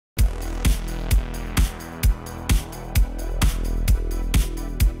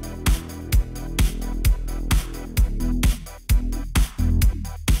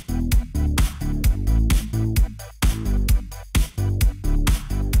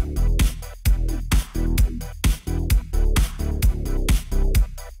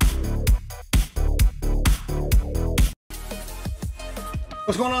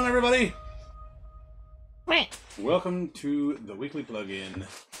What's going on, everybody? Welcome to the weekly plug-in.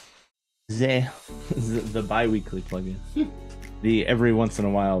 The bi-weekly plugin. The every once in a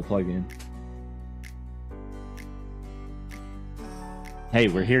while plugin. Hey,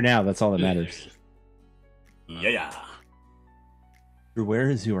 we're here now. That's all that matters. Yeah. Where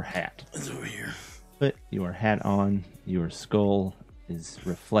is your hat? It's over here. Put your hat on. Your skull is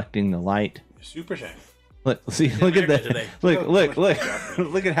reflecting the light. Super shiny. Look at that.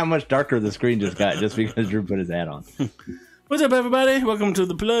 Look at how much darker the screen just got just because Drew put his hat on. What's up, everybody? Welcome to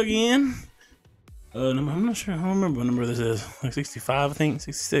the plug-in. I'm not sure. I don't remember what number this is. Like 65, I think.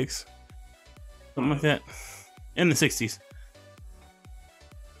 66. Something like that. In the 60s.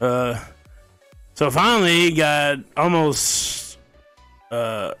 So finally got almost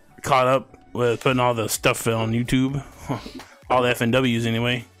caught up with putting all the stuff on YouTube. All the FNWs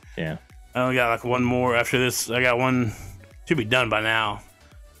anyway. Yeah. I only got like one more after this. I got one. Should be done by now.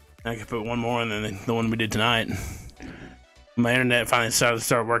 I could put one more and then the one we did tonight. My internet finally decided to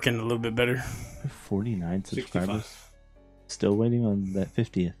start working a little bit better. 49 subscribers. 65. Still waiting on that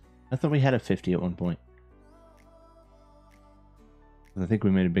 50th. I thought we had a 50 at one point. I think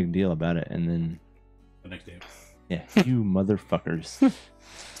we made a big deal about it, and then The next day. yeah, you motherfuckers.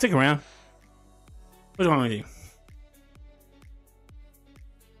 Stick around. What's wrong with you?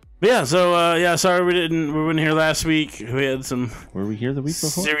 But yeah, so yeah, sorry we weren't here last week. We had some Were we here the week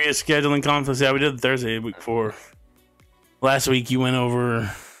before? serious scheduling conflicts. Yeah, we did Thursday the week before. Last week you went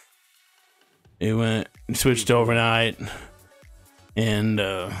over. It switched to overnight, and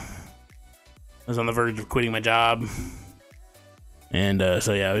I was on the verge of quitting my job, and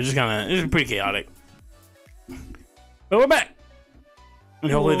so yeah, it was pretty chaotic. But we're back,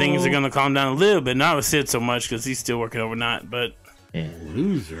 and hopefully things are gonna calm down a little bit. Not with Sid so much because he's still working overnight, but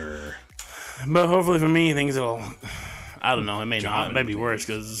Loser. But hopefully for me things will. I don't know. It may not. It may be worse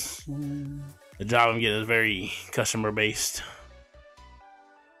because the job I'm getting is very customer based.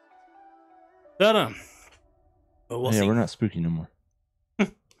 But we'll see. We're not spooky no more.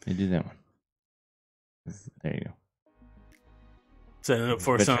 They do that one. There you go. Setting it up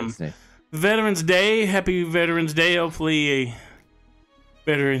for Veterans some Day. Veterans Day. Happy Veterans Day. Hopefully,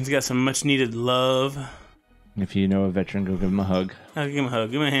 veterans got some much needed love. If you know a veteran, go give him a hug. I'll give him a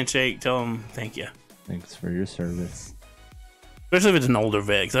hug. Give him a handshake. Tell him thank you. Thanks for your service. Especially if it's an older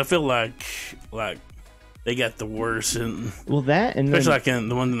vet, because I feel like they got the worst, and Well, that and especially then, like in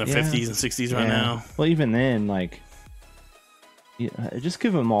the ones in their Yeah. 50s and 60s right yeah. now. Well, even then, like, just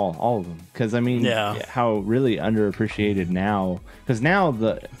give them all of them, because I mean, Yeah. how really underappreciated now. Because now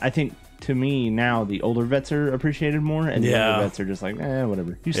I think to me now the older vets are appreciated more, and the Yeah. younger vets are just like,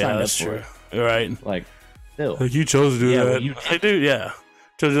 whatever. You Yeah, signed up that's for true. it. You're right. Like, still. Like you chose to do Yeah, that. well, you I do. Yeah,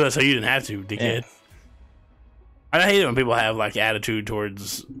 chose to do that so you didn't have to, dickhead. Yeah. I hate it when people have like attitude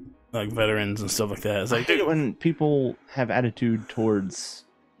towards like veterans and stuff like that. It's I like, hate it dude, when people have attitude towards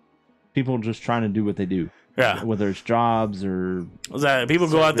people just trying to do what they do. yeah. Whether it's jobs or What's that? People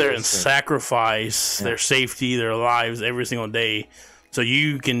go out there and Service or- sacrifice Yeah. their safety, their lives every single day, so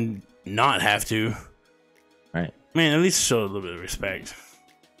you can not have to. right. Man, at least show a little bit of respect.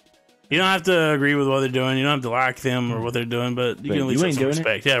 You don't have to agree with what they're doing. You don't have to like them or what they're doing, but you But can at least you have ain't some doing it.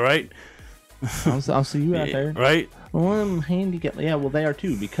 respect. Yeah, right. I'll see you out Yeah, there. right. Well, I'm handicapped. Yeah, well, they are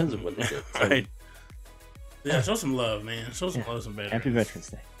too because of what they did. So, Right. Yeah, show some love, man. Show some love, some better. Happy Veterans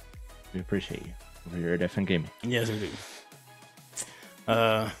Day. We appreciate you over here at FN Gaming. Yes, we do.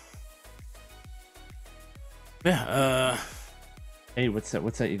 Yeah. Hey, what's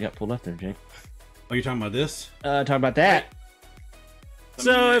that you got pulled up there, Jake? Are you talking about this? Talk about that.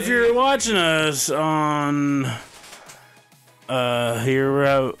 So if you're watching us on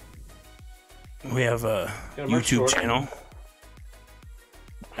here, we have a YouTube channel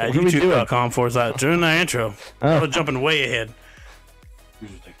at What are we doing? youtube.com/. During the intro, Oh. y'all jumping way ahead.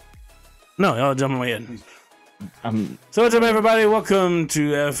 No, y'all jumping way ahead. So what's up, everybody? Welcome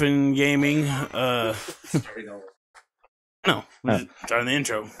to FN Gaming. No, we're just starting the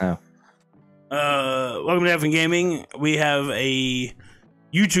intro. Oh. Welcome to FN Gaming. We have a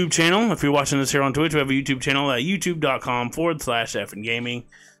YouTube channel. If you're watching this here on Twitch, we have a YouTube channel at youtube.com/FN Gaming.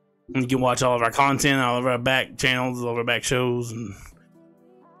 And you can watch all of our content, all of our back channels, all of our back shows, and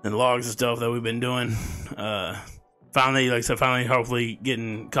logs and stuff that we've been doing. Finally, like I said, hopefully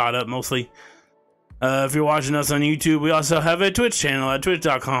getting caught up mostly. If you're watching us on YouTube, we also have a Twitch channel at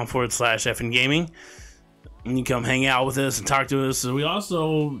twitch.com/FN Gaming. And you come hang out with us and talk to us. So we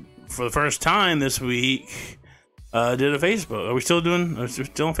also, for the first time this week, did a Facebook. Are we still on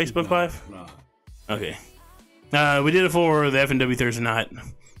Facebook Live? No. Okay. We did it for the FNW Thursday Night.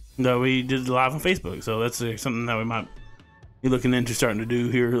 No, we did it live on Facebook. So that's something that we might you're looking into starting to do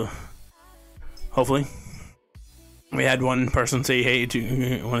here. Hopefully, we had one person say hey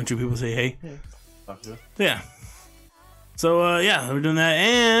to one or two people say hey. Yeah. So yeah, we're doing that.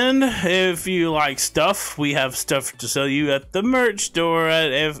 And if you like stuff, we have stuff to sell you at the merch store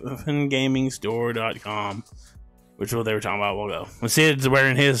at eFFnGamingStore.com, which is what they were talking about a while ago. When Sid's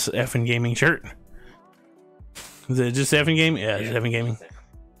wearing his eFFn Gaming shirt. Is it just eFFn Gaming? Yeah, it's eFFn Gaming.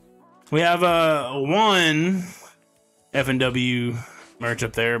 We have one FNW merch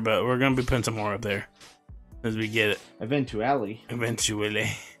up there, but we're gonna be putting some more up there as we get it. Eventually.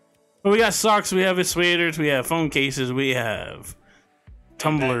 But we got socks, we have sweaters, we have phone cases, we have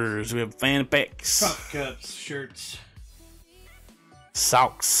tumblers, we have fan packs, Cup cups, shirts,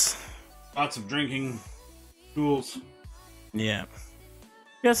 socks, lots of drinking tools. Yeah,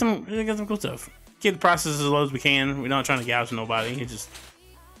 we got some cool stuff. Keep the prices as low as we can. We're not trying to gouge nobody. We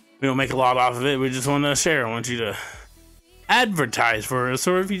don't make a lot off of it. We just want to share. I want you to advertise for us,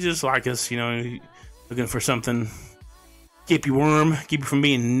 or if you just like us, you know, looking for something. Keep you warm, keep you from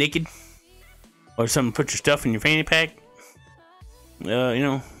being naked, or something. Put your stuff in your fanny pack. You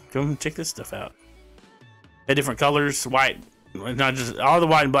know, come check this stuff out. They have different colors, white. Not just all the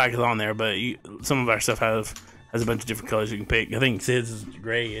white and black is on there, but some of our stuff has a bunch of different colors you can pick. I think Sid's is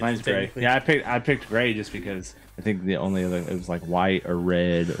gray. Mine's gray. Yeah, I picked gray just because I think the only other it was like white or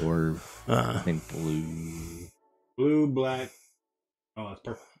red or I think blue, black. Oh, that's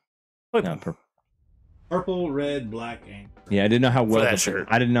purple. No, purple. Purple, red, black, and yeah, I didn't know how well I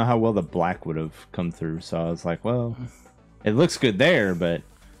didn't know how well the black would have come through, so I was like, well, it looks good there, but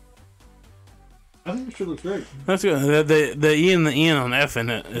I think it sure looks great. That's good. The E and the N on F in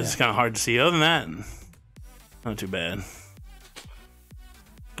it is kind of hard to see. Other than that, not too bad.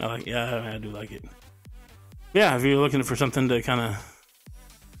 I do like it. Yeah, if you're looking for something to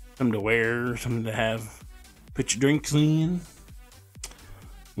something to wear, something to have, put your drinks in,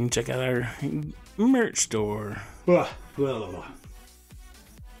 you can check out our merch store. So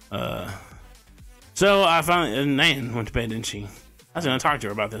I finally, Nan went to bed, didn't she? I was gonna talk to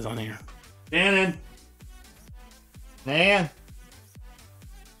her about this on here. Nan,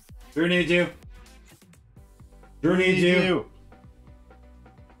 Drew needs you. Drew needs you.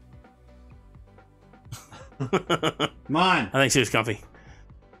 Come on. I think she was comfy.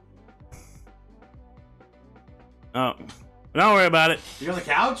 Oh, don't worry about it. You're on the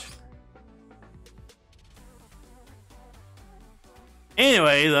couch?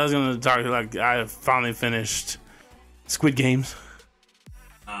 Anyways, I was gonna talk like I finally finished Squid Games.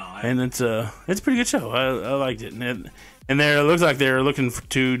 And it's a pretty good show. I liked it. And it looks like they're looking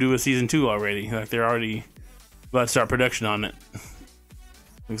to do a season 2 already. Like they're already about to start production on it.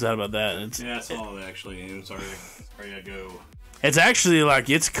 I'm excited about that. Yeah, I saw it actually. It was already to go. It's actually like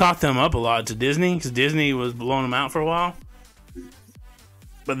it's caught them up a lot to Disney because Disney was blowing them out for a while.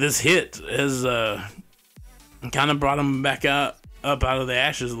 But this hit has kind of brought them back up out of the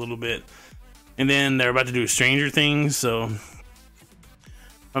ashes a little bit. And then they're about to do Stranger Things, so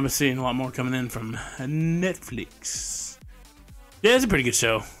I'm seeing a lot more coming in from Netflix. Yeah, it's a pretty good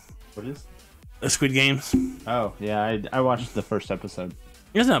show. what is? Squid Games. Oh yeah, I watched the first episode.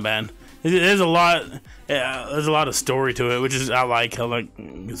 It's not bad. There's a lot. Yeah, there's a lot of story to it, which is I like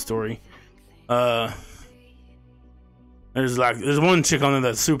good story. There's one chick on there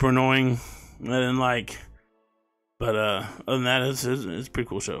that's super annoying. I didn't like, but other than that, it's a pretty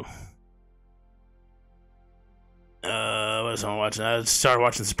cool show. What else am I watching? I started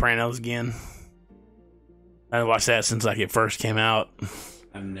watching Sopranos again. I haven't watched that since like it first came out.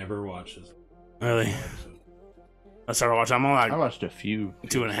 I've never watched this. Really? I started watching. I'm on I like watched a few.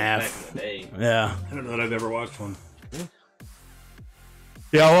 2.5. Yeah. I don't know that I've ever watched one.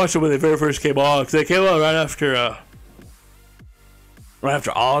 Yeah, I watched it when they very first came on because they came out right after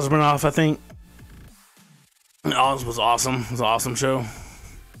Oz went off, I think. And Oz was awesome. It was an awesome show.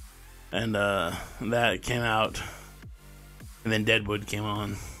 And that came out, and then Deadwood came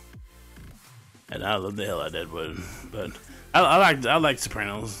on, and I love the hell out of Deadwood. But I liked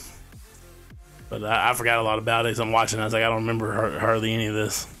Sopranos, but I forgot a lot about it. So I'm watching. I was like, I don't remember hardly any of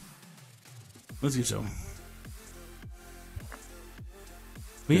this. Let's get show.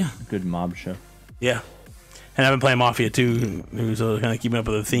 But yeah, Good mob show. yeah. And I've been playing Mafia 2, so kind of keeping up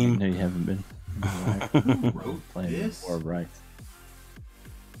with the theme. No, you haven't been. Wrote Playing this? more right.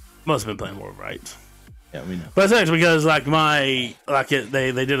 Must have been playing more right. Yeah, we know. But it's actually because they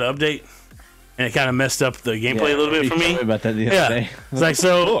did an update and it kind of messed up the gameplay a little bit for You me. told me about that the other Yeah, day. it's like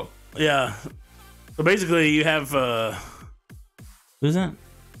so. Yeah, so basically you have who's that?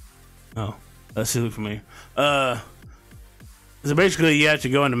 Oh, that's too familiar. So basically, you have to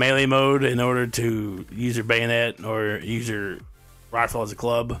go into melee mode in order to use your bayonet or use your rifle as a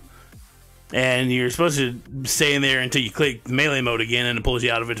club. And you're supposed to stay in there until you click melee mode again, and it pulls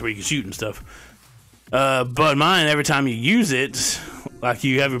you out of it to where you can shoot and stuff. But mine, every time you use it, like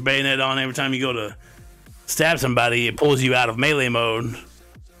you have your bayonet on, every time you go to stab somebody, it pulls you out of melee mode.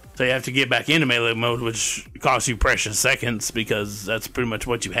 So you have to get back into melee mode, which costs you precious seconds because that's pretty much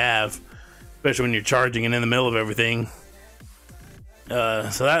what you have, especially when you're charging and in the middle of everything.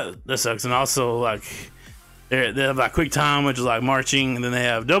 So that sucks. And also, like, they have like quick time, which is like marching, and then they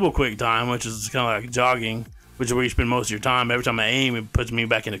have double quick time, which is kind of like jogging, which is where you spend most of your time. Every time I aim, it puts me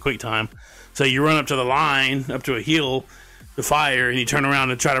back into quick time. So you run up to the line, up to a hill to fire, and you turn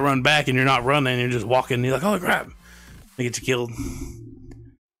around and try to run back, and you're not running, you're just walking, and you're like, holy crap, they get you killed.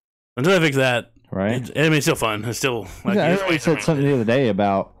 Until I fix that, right? I mean, it's still fun. It's still like, yeah, I said something the other day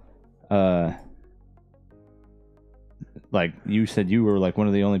about like you said you were like one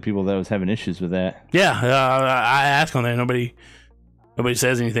of the only people that was having issues with that. Yeah, I asked on there. Nobody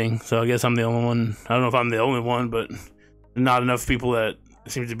says anything. So I guess I'm the only one. I don't know if I'm the only one, but not enough people that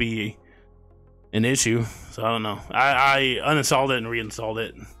seems to be an issue. So I don't know. I uninstalled it and reinstalled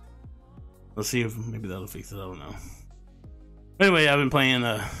it. Let's see if maybe that'll fix it. I don't know. Anyway, I've been playing.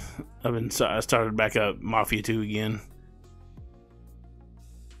 I started back up Mafia 2 again.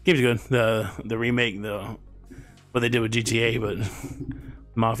 Game's good. The remake, what they did with GTA, but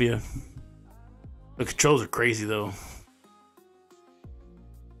Mafia. The controls are crazy though.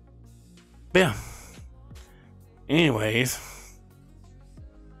 But yeah. Anyways,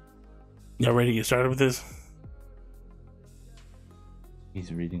 y'all ready to get started with this?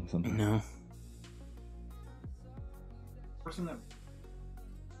 He's reading something. No.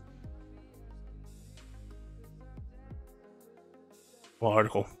 What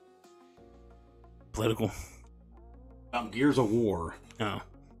article? Political. About Gears of War. Oh.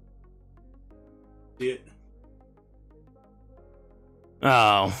 See it?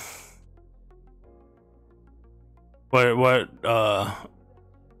 Oh. What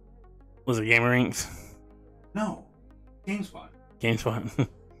was it, Gamer Inc? No. GameSpot. GameSpot.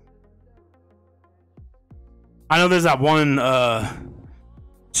 I know there's that one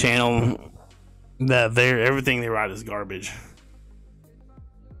channel that everything they write is garbage.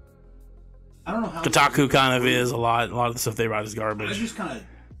 I don't know how Kotaku kind of is a lot of the stuff they write is I garbage. just kind of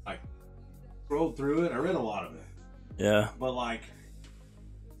like scrolled through it. I read a lot of it. Yeah. But like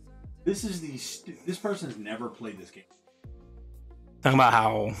this person has never played this game. Talking about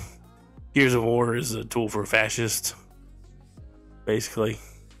how Gears of War is a tool for fascists, basically.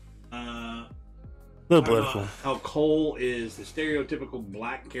 A little political. How Cole is the stereotypical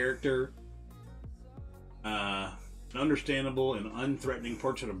black character. An understandable and unthreatening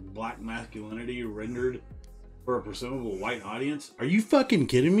portrait of black masculinity rendered for a presumable white audience. Are you fucking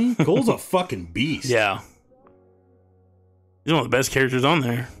kidding me? Cole's a fucking beast. Yeah. He's one of the best characters on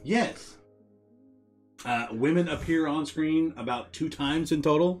there. Yes. Women appear on screen about 2 times in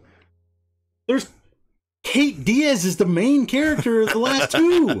total. There's Kate Diaz is the main character of the last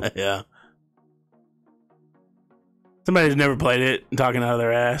 2. Yeah. Somebody's never played it and talking out of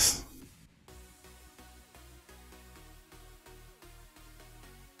their ass.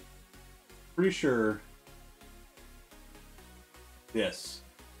 Pretty sure. Yes.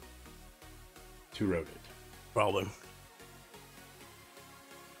 Who wrote it? Probably.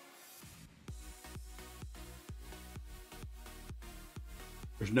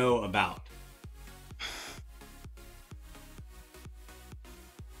 There's no about.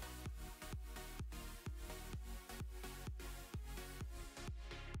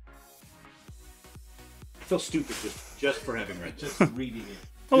 I feel stupid just for having read this. Just reading it.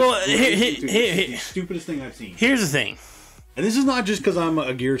 Well, the stupidest thing I've seen. Here's the thing. And this is not just because I'm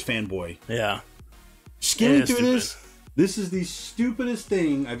a Gears fanboy. Yeah. Skimming through this is the stupidest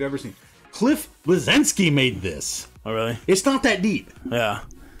thing I've ever seen. Cliff Bleszinski made this. Oh, really? It's not that deep. Yeah.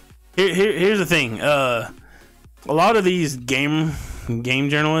 Here's the thing. A lot of these game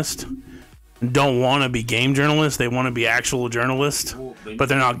journalists don't want to be game journalists. They want to be actual journalists, but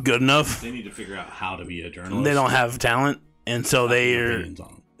they're not good enough. They need to figure out how to be a journalist. They don't have talent, and so they're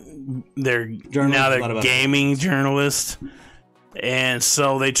gaming journalists, and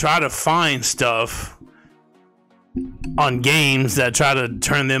so they try to find stuff on games that try to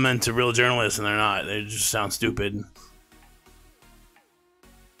turn them into real journalists, and they're not. They just sound stupid.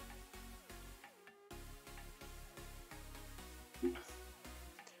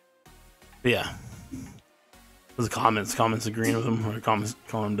 But yeah. Those comments agreeing with him, or comments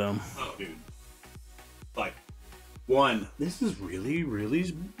calling him dumb. Oh, dude. Like, one, this is really,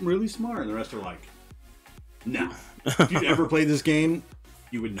 really, really smart, and the rest are like, No. If you'd ever played this game,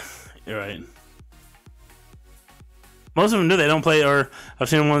 you would know. You're right. Most of them do. They don't play, or I've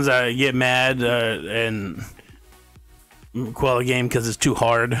seen ones that get mad and quell a game because it's too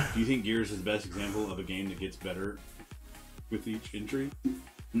hard. Do you think Gears is the best example of a game that gets better with each entry?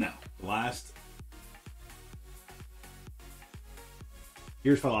 No.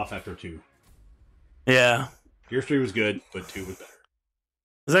 Gears fell off after 2. Yeah. Gears 3 was good, but 2 was better.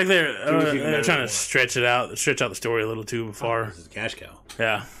 It's like they're trying to stretch out the story a little too far. This is a cash cow.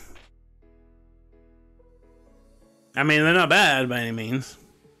 Yeah. I mean, they're not bad by any means.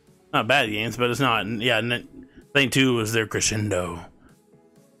 Not bad games, but it's not. Yeah, I think 2 was their crescendo.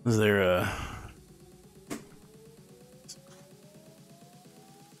 Was their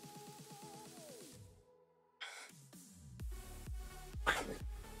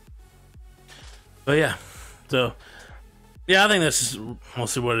But yeah, so yeah, I think that's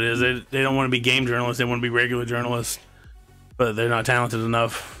mostly what it is. They don't want to be game journalists; they want to be regular journalists, but they're not talented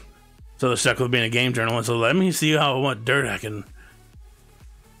enough, so they're stuck with being a game journalist. So let me see how much dirt I can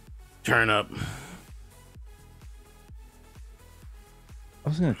turn up. I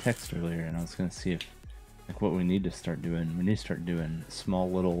was gonna text earlier, and I was gonna see if like what we need to start doing. We need to start doing small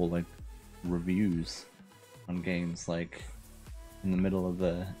little like reviews on games, like in the middle of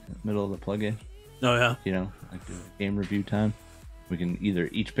the plug-in. Oh yeah, you know, like do a game review time. We can either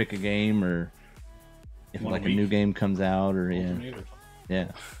each pick a game, or if like a new game comes out, or yeah.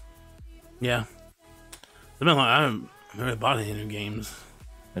 It's been like I haven't really bought any new games.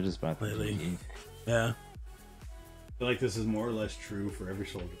 I just bought lately. GE. Yeah, I feel like this is more or less true for every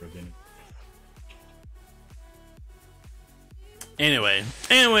soldier of any. Anyway,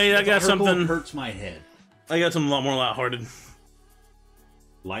 I got something. Hurts my head. I got something a lot more lighthearted.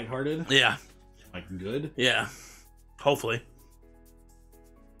 Lighthearted? Yeah. Like good? Yeah. Hopefully.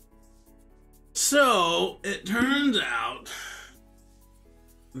 So, it turns out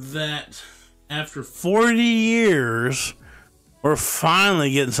that after 40 years, we're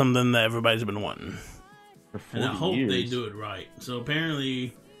finally getting something that everybody's been wanting. And I hope they do it right. So,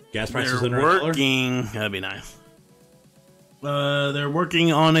 apparently, gas prices they're working. That'd be nice. They're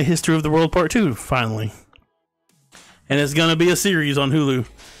working on a History of the World Part 2, finally. And it's going to be a series on Hulu.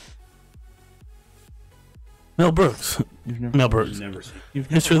 Mel Brooks. Mel Brooks.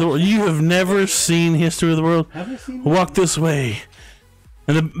 History of the World. You have never seen History of the World? Have I seen Walk This Way.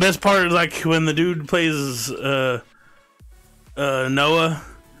 And the best part is like when the dude plays Noah,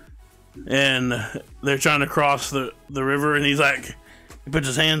 and they're trying to cross the river, and he's like, he puts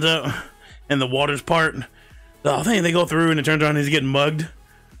his hands up, and the water's part. The whole thing they go through, and it turns around, and he's getting mugged.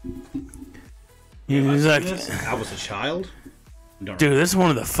 He's like, I was a child. Dude, this is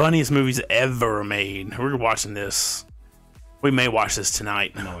one of the funniest movies ever made. We're watching this. We may watch this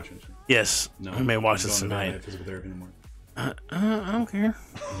tonight. I'm not watching it. Yes, no, we may watch this tonight. I have physical therapy in the morning. I don't care.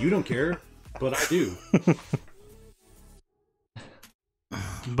 You don't care, but I do.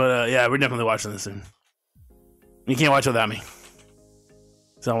 But yeah, we're definitely watching this soon. You can't watch it without me,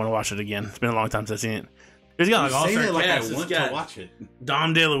 so I want to watch it again. It's been a long time since I've seen it. It's got like all-star cast. I want to watch it.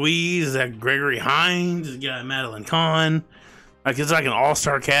 Dom DeLuise, it's got Gregory Hines, it's got Madeline Kahn. Like it's like an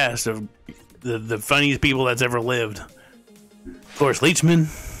all-star cast of the funniest people that's ever lived. Of course, Leachman.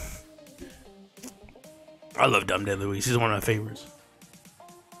 I love Dom DeLuise. He's one of my favorites.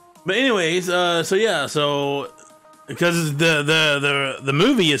 But anyways, so because the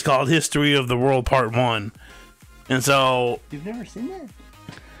movie is called History of the World Part 1, and so you've never seen that.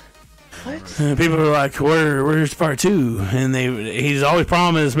 What? People are like, where's Part 2? And he's always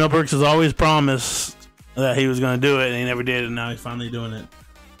promised. Mel Brooks has always promised that he was going to do it, and he never did, and now he's finally doing it.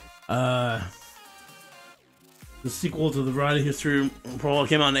 The sequel to the Variety History Prologue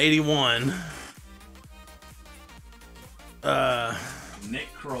came out in '81.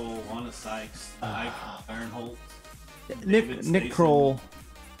 Nick Kroll, Wanda Sykes, Ike Ironholt, Nick Kroll.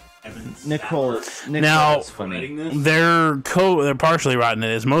 Nick Kroll is funny. They're partially writing it.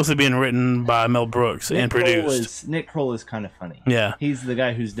 It's mostly being written by Mel Brooks and produced. Nick Kroll is kind of funny. Yeah, he's the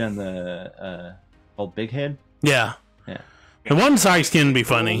guy who's done the old Big Head. Yeah. The Wanda Sykes can be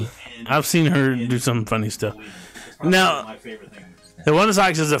funny. I've seen her do some funny stuff. Now, my favorite thing. The Wanda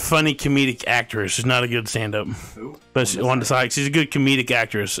Sykes is a funny comedic actress. She's not a good stand-up. Who? But Wanda Sykes, she's a good comedic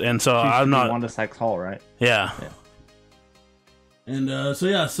actress, and so I'm not. Wanda Sykes Hall, right? Yeah. And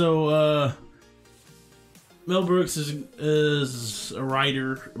so Mel Brooks is a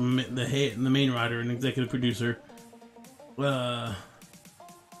writer, the main writer and executive producer. And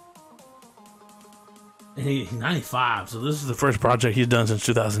he's 95, so this is the first project he's done since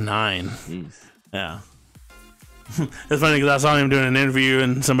 2009. Jeez. Yeah. It's funny because I saw him doing an interview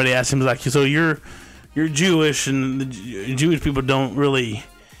and somebody asked him, like, so you're you're Jewish, and the Jewish people don't really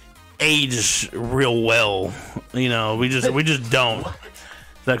age real well. You know, we just don't.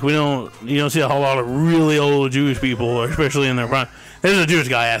 Like you don't see a whole lot of really old Jewish people, especially in their prime. There's a Jewish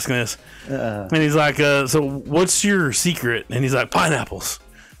guy asking this, and he's like, "So what's your secret?" And he's like, "Pineapples."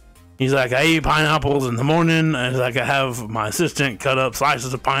 He's like, "I eat pineapples in the morning." And he's like, "I have my assistant cut up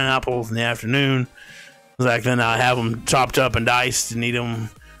slices of pineapples in the afternoon." He's like, "Then I have them chopped up and diced and eat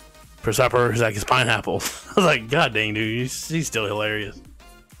them for supper." He's like, "It's pineapples." I was like, "God dang, dude, he's still hilarious."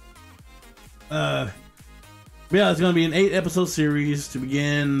 Yeah, it's going to be an 8-episode series to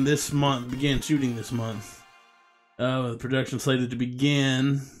begin this month. Begin shooting this month. The production slated to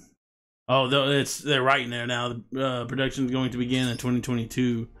begin. Oh, they're writing there now. The production is going to begin in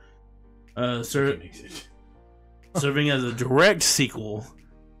 2022. Serving as a direct sequel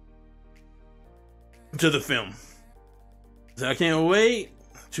to the film. So I can't wait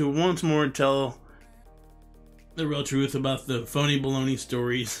to once more tell the real truth about the phony baloney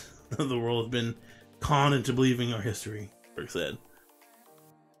stories the world has been conned into believing our history, Burke said.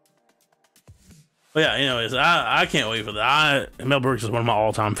 But yeah, anyways, I can't wait for that. Mel Brooks is one of my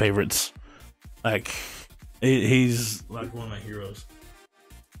all-time favorites. Like, he's like one of my heroes.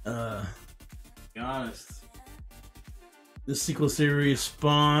 Be honest. This sequel series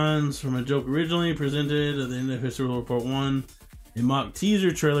spawns from a joke originally presented at the end of History Report 1, a mock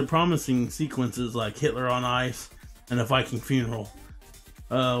teaser trailer promising sequences like Hitler on Ice and a Viking funeral.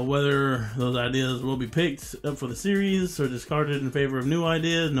 Whether those ideas will be picked up for the series or discarded in favor of new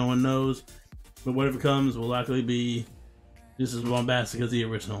ideas, no one knows. But whatever comes will likely be just as bombastic as the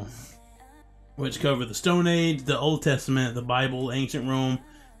original, which cover the Stone Age, the Old Testament, the Bible, ancient Rome,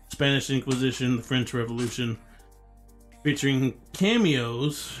 Spanish Inquisition, the French Revolution, featuring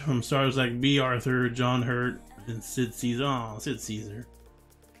cameos from stars like B. Arthur, John Hurt, and Sid Caesar. Oh, Sid Caesar.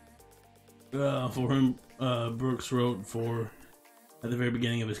 For whom Brooks wrote for at the very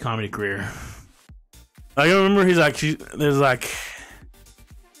beginning of his comedy career. I remember there's like,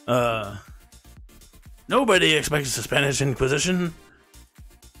 nobody expects the Spanish Inquisition.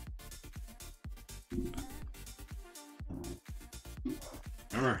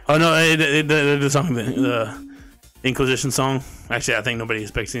 Oh no, the song, the Inquisition song. Actually, I think nobody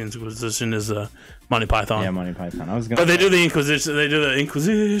expects the Inquisition is Monty Python. Yeah, Monty Python. I was gonna. But they do the Inquisition. They do the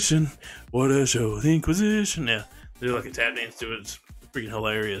Inquisition. What a show, the Inquisition. Yeah, they do like a tap dance to it. It's freaking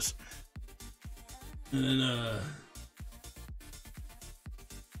hilarious. And then,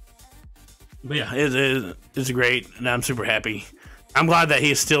 but yeah, it's great, and I'm super happy. I'm glad that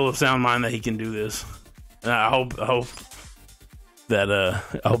he's still of sound mind that he can do this. And I hope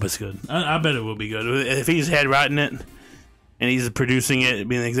it's good. I bet it will be good. If he's head writing it and he's producing it,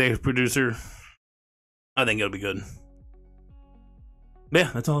 being the executive producer, I think it'll be good.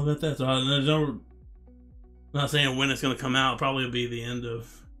 Yeah, that's all about that. So I'm not saying when it's going to come out. Probably will be the end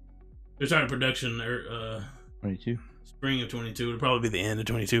of. They're starting production 22. Spring of 22. It'll probably be the end of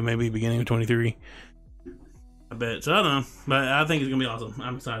 22, maybe beginning of 23. I bet. So I don't know, but I think it's gonna be awesome.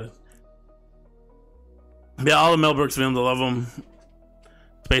 I'm excited. Yeah, all the Mel Brooks films, I love them.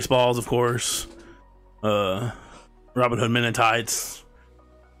 Spaceballs, of course. Robin Hood Men in Tights.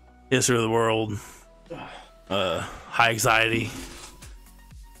 History of the World. High Anxiety.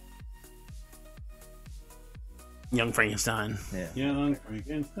 Young Frankenstein. Yeah. Young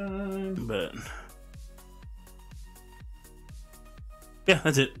Frankenstein. But yeah,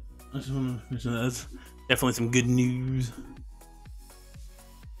 that's it. I just want to mention that. That's definitely some good news.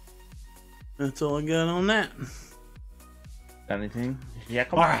 That's all I got on that. Got anything? Yeah,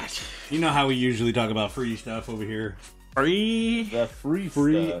 come All on. right. You know how we usually talk about free stuff over here. Free. The free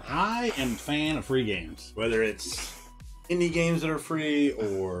stuff. I am a fan of free games, whether it's indie games that are free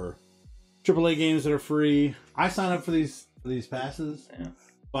or AAA games that are free. I sign up for these passes. Yeah.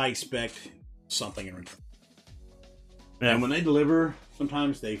 I expect something in return. Yeah. And when they deliver,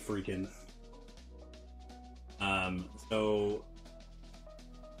 sometimes they freaking. So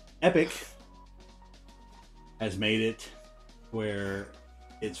Epic has made it where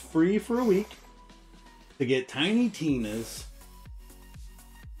it's free for a week to get Tiny Tina's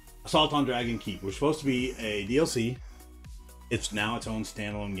Assault on Dragon Keep, which was supposed to be a DLC. It's now its own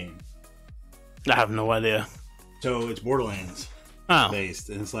standalone game. I have no idea. So it's Borderlands based,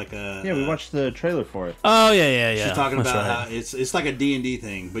 and it's like a Yeah, we watched the trailer for it. Oh yeah. She's talking That's about right. how it's like a D&D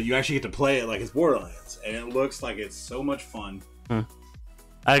thing, but you actually get to play it like it's Borderlands, and it looks like it's so much fun.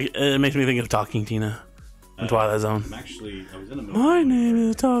 It makes me think of Talking Tina from Twilight Zone. I was in the middle. My name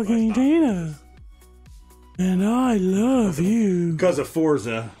is Talking Tina, and I love you. Because of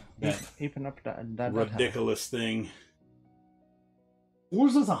Forza, that Open up that ridiculous thing.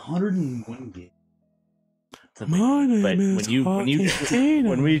 Forza's 101 gig. It's a big, but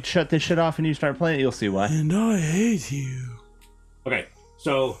when we shut this shit off and you start playing it, you'll see why. And I hate you. Okay,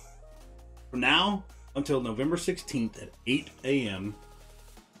 so from now until November 16th at 8 a.m.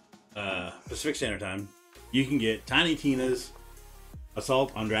 Pacific Standard Time, you can get Tiny Tina's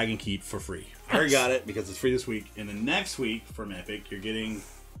Assault on Dragon Keep for free. I already got it because it's free this week. And then next week from Epic, you're getting...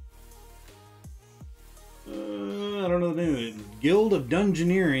 I don't know the name of it. Guild of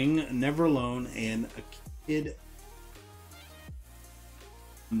Dungeoneering, Never Alone, and a Kid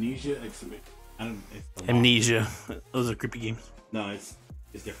Amnesia Exhibit. Amnesia. Those are creepy games. No, it's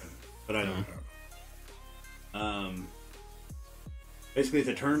different, but I don't know. Basically, it's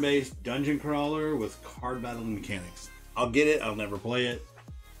a turn-based dungeon crawler with card battling mechanics. I'll get it. I'll never play it,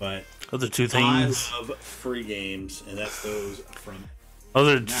 but those are two things. I love free games, and that's those from.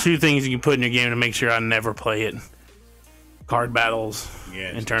 Those are two things you can put in your game to make sure I never play it. Card battles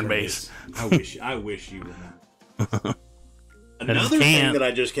and turn-based. I wish you would. Another thing that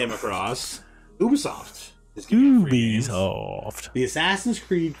I just came across: Ubisoft is giving free games. Ubisoft. The Assassin's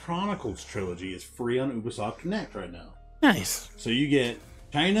Creed Chronicles trilogy is free on Ubisoft Connect right now. Nice. So you get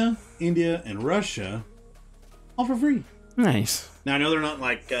China, India, and Russia all for free. Nice. Now I know they're not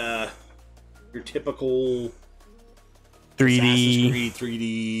like your typical 3D, Assassin's Creed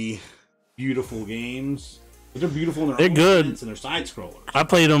 3D beautiful games, but they're beautiful in their they're own good sense, and they're side scrollers. I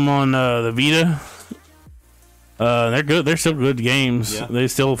played them on the Vita. They're good. They're still good games. Yeah. They're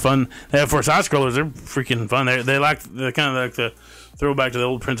still fun. For side scrollers, they're freaking fun. They're kind of like the throwback to the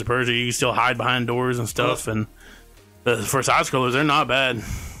old Prince of Persia. You can still hide behind doors and stuff. And for side scrollers, they're not bad.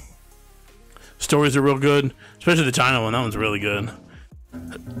 Stories are real good, especially the China one. That one's really good.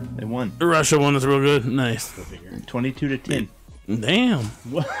 They won. The Russia one is real good. Nice. 22-10. Damn.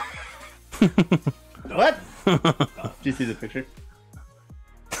 What? What? Did you see the picture?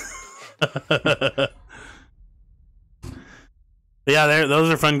 Yeah, those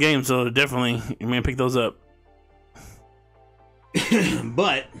are fun games. So definitely, you may pick those up.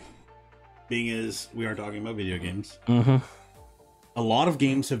 But being as we are talking about video games, a lot of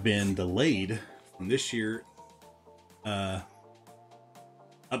games have been delayed from this year up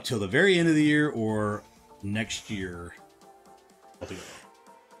till the very end of the year or next year altogether.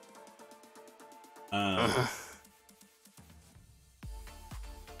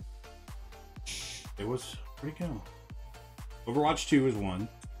 It was pretty cool. Overwatch 2 is one.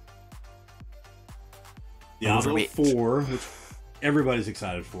 Diablo 4, which everybody's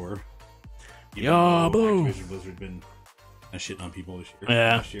excited for. Diablo. Activision Blizzard been shitting on people this year.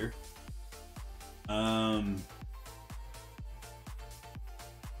 Yeah. Last year.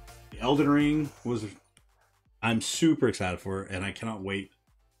 Elden Ring was. I'm super excited for it, and I cannot wait.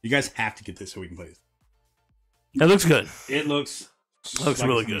 You guys have to get this so we can play this. It looks good. It looks like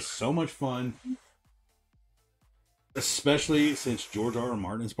really good. So much fun, especially since George R. R.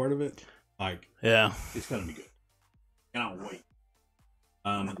 Martin is part of it. Like, yeah, it's gonna be good. Cannot wait.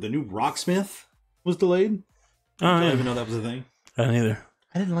 The new Rocksmith was delayed. I didn't even know that was a thing. I didn't either.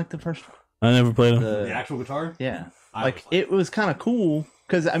 I didn't like the first one. I never played them. The actual guitar? Yeah. It was kind of cool.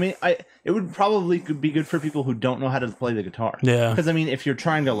 Because, I mean, it would probably be good for people who don't know how to play the guitar. Yeah. Because, I mean, if you're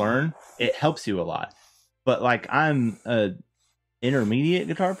trying to learn, it helps you a lot. But, like, I'm a intermediate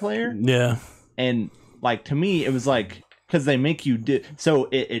guitar player. Yeah. And, like, to me, it was like, because they make you do, so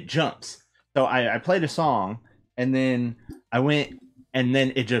it jumps. So I played a song, and then I went, and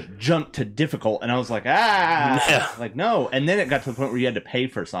then it just jumped to difficult, and I was like, like, no. And then it got to the point where you had to pay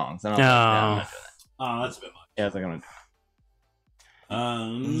for songs. And I was like, yeah, I'm not doing that. That's a bit much. Yeah, I was like, I'm not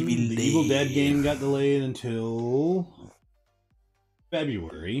the Evil Dead game got delayed until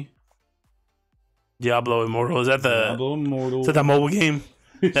February. Diablo Immortal. Is that the Diablo Immortal? Is that the mobile game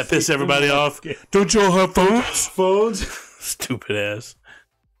that pissed everybody off? Don't you all have phones? Stupid ass.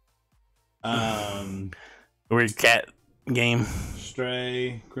 Weird cat game.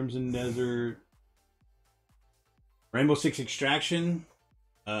 Stray, Crimson Desert, Rainbow Six Extraction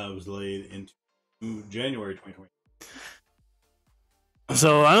was delayed into January 2020.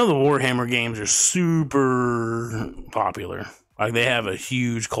 So I know the Warhammer games are super popular. Like they have a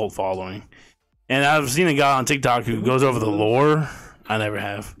huge cult following. And I've seen a guy on TikTok who goes over the lore. I never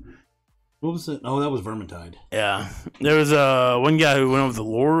have. What was it? Oh, that was Vermintide. Yeah. There was one guy who went over the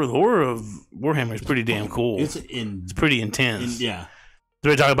lore. The lore of Warhammer is pretty damn cool. It's pretty intense. Yeah. So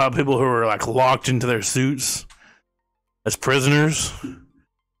they talk about people who are like locked into their suits as prisoners.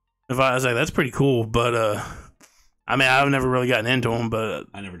 If I was like, that's pretty cool, but I mean, I've never really gotten into them, but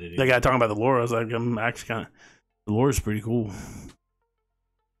I never did. That guy talking about the lore, I was like, I'm actually kind of. The lore is pretty cool.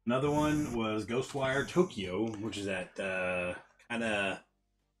 Another one was Ghostwire Tokyo, which is that kind of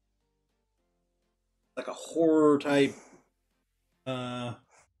like a horror type. I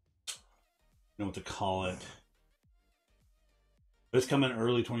don't know what to call it. But it's coming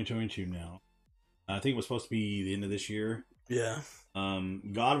early 2022 now. I think it was supposed to be the end of this year. Yeah.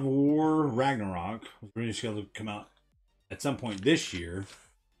 God of War Ragnarok was really scheduled to come out at some point this year,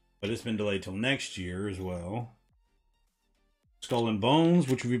 but it's been delayed till next year as well. Skull and Bones,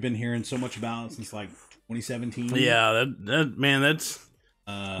 which we've been hearing so much about since like 2017. Yeah, that's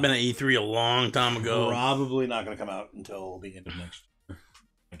been at E3 a long time ago. Probably not going to come out until the end of next year,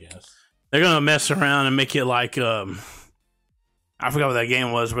 I guess. They're gonna mess around and make it like I forgot what that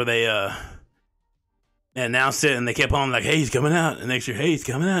game was where they announced it and they kept on like, hey, he's coming out, and next year, hey, he's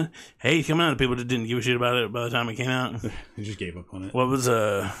coming out, hey, he's coming out, and people just didn't give a shit about it by the time it came out. They just gave up on it. What was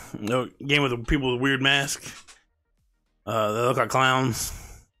no game with the people with weird masks? They look like clowns.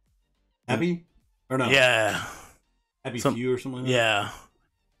 Happy? Or no? Yeah. Happy Few or something like that? Yeah.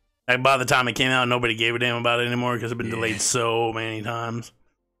 Like by the time it came out, nobody gave a damn about it anymore because it's been delayed so many times.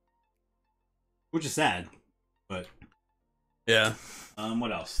 Which is sad, but yeah.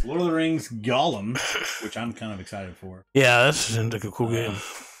 What else? Lord of the Rings Gollum, which I'm kind of excited for. Yeah, that's like a cool game.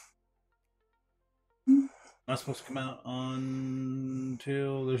 Not supposed to come out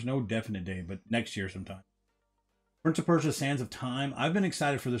until there's no definite date, but next year sometime. Prince of Persia: Sands of Time. I've been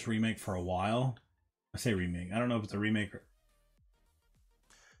excited for this remake for a while. I say remake. I don't know if it's a remake or...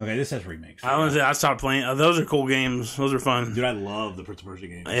 Okay, this has remakes. I stopped playing. Those are cool games. Those are fun. Dude, I love the Prince of Persia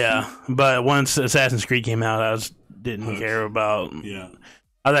games. Yeah, but once Assassin's Creed came out, I didn't care about... Yeah.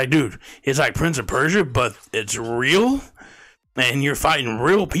 I was like, dude, it's like Prince of Persia, but it's real, and you're fighting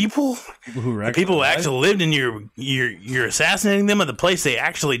real people. People who actually lived, and you're assassinating them at the place they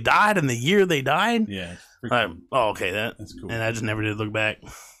actually died and the year they died. Yeah. Like, oh, okay, that's cool. And I just never did look back.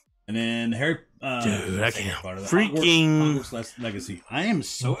 And then dude, I can't freaking Hogwarts Legacy. I am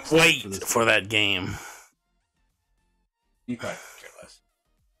so excited for that game. You probably care less.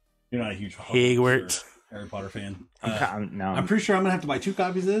 You're not a huge Hogwarts Harry Potter fan. I'm pretty sure I'm gonna have to buy 2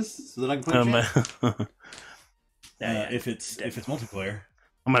 copies of this so that I can play if it's multiplayer.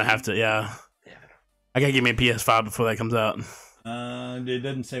 I'm gonna have to. Yeah. I gotta get me a PS5 before that comes out. It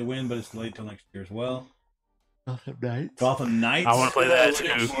doesn't say when, but it's delayed till next year as well. Gotham Knights. I want to play that too.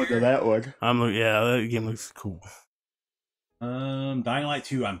 Looking forward to that one. That game looks cool. Dying Light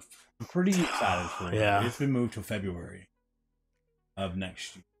 2. I'm pretty excited for it. Yeah. It's been moved to February of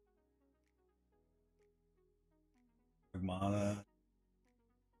next year. Armada.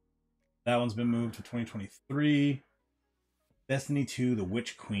 That one's been moved to 2023. Destiny 2: The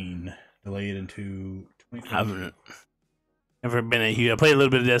Witch Queen delayed into 2023. I've never been a huge. I played a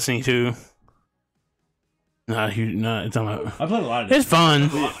little bit of Destiny 2. Not huge. Not. It's I played a lot of. It's fun,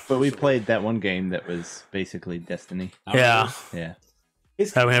 but we played that one game that was basically Destiny. Yeah. Yeah.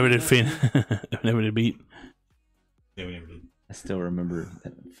 I never did never did beat. Yeah, we never did. I still remember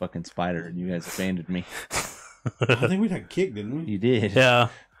that fucking spider, and you guys abandoned me. I think we got kicked, didn't we? You did. Yeah.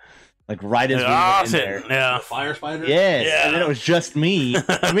 Like right as we went in there. Yeah. The fire spider? Yes. Yeah. And then it was just me.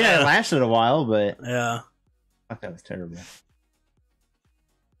 I mean, it lasted a while, but yeah. Fuck, that was terrible.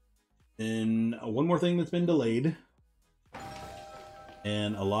 And one more thing that's been delayed.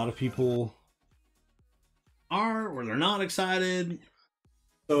 And a lot of people are or they're not excited.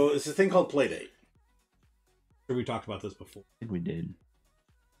 So it's a thing called Playdate. I'm sure we talked about this before. I think we did.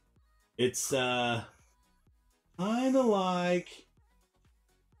 It's kind of like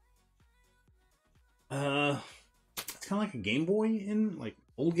it's kind of like a Game Boy in like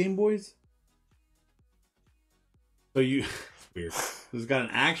old Game Boys. So it's weird. It's got an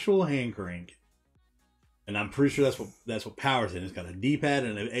actual hand crank, and I'm pretty sure that's what powers it. It's got a D-pad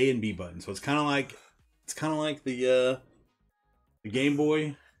and an A and B button. So it's kind of like the Game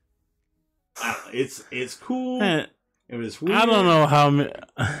Boy. It's cool. It was weird. I don't know how.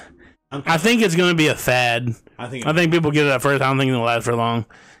 I think it's going to be a fad. I think people get it at first. I don't think it'll last for long.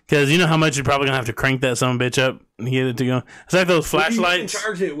 Because you know how much you're probably going to have to crank that son of a bitch up and get it to go. It's like those flashlights. You can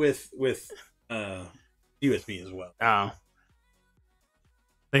charge it with USB as well. Oh.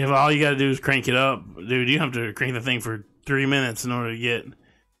 Like if all you got to do is crank it up, dude, you have to crank the thing for 3 minutes in order to get.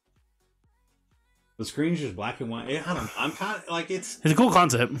 The screen's just black and white. I don't know. I'm kind of like it's a cool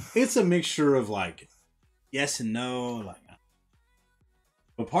concept. It's a mixture of like yes and no. Like,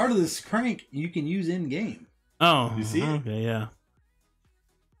 but part of this crank you can use in game. Oh, you see? Okay, yeah.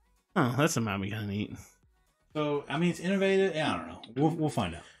 Oh, that's something we kind of neat. So I mean, it's innovative. Yeah, I don't know. We'll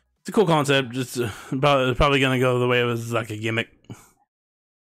find out. It's a cool concept. Just probably going to go the way it was like a gimmick.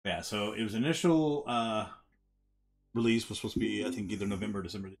 Yeah. So it was initial release was supposed to be I think either November or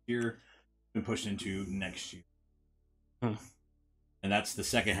December this year. Been pushed into next year. And that's the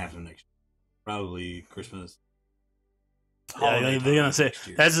second half of next year. Probably Christmas. Yeah, they're gonna say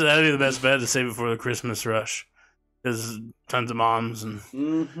that'd be the best bet to save it for the Christmas rush. There's tons of moms and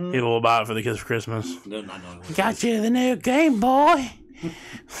people will buy it for the kids for Christmas. No. Got you the new Game Boy.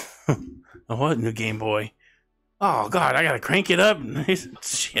 What new Game Boy? Oh God, I gotta crank it up.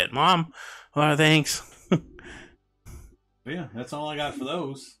 Shit, Mom. Oh, thanks. Yeah, that's all I got for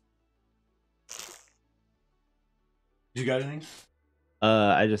those. You got anything?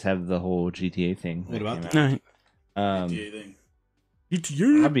 I just have the whole GTA thing. What about that? GTA thing.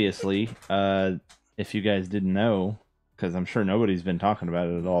 GTA. Obviously, if you guys didn't know, because I'm sure nobody's been talking about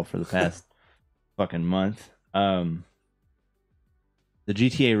it at all for the past fucking month. The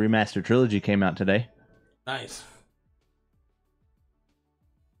GTA Remaster trilogy came out today. Nice.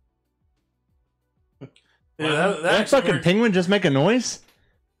 Yeah, that fucking penguin just make a noise?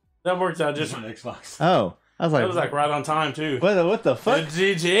 That worked out just on Xbox. Oh, I was like, that was like right on time too. What the fuck?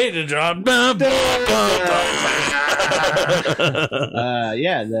 The GTA to drop.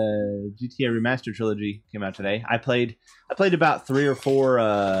 Yeah, the GTA Remaster trilogy came out today. I played about 3 or 4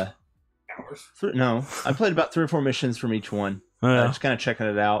 hours. I played about 3 or 4 missions from each one. Just kind of checking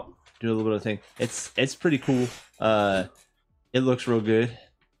it out, do a little bit of thing. It's pretty cool. It looks real good.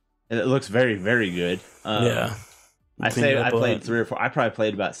 It looks very, very good. Yeah. I played 3 or 4. I probably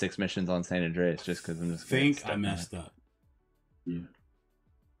played about 6 missions on San Andreas just because I'm just. I messed up. Yeah.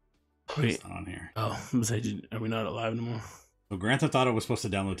 Wait. It's not on here. Oh, are we not alive anymore? So Grand Theft Auto was supposed to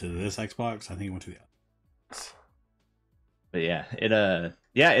download to this Xbox. I think it went to the other. But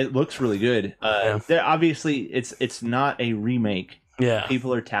yeah, it looks really good. There obviously it's not a remake. Yeah,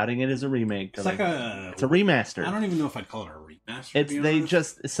 people are touting it as a remake. It's it's a remaster. I don't even know if I'd call it a remaster.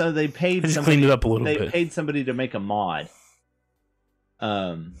 They paid. They just cleaned it up a little bit. They paid somebody to make a mod.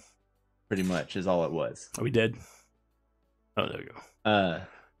 Pretty much is all it was. Are we dead? Oh, there we go.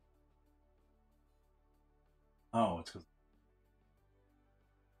 Oh, it's because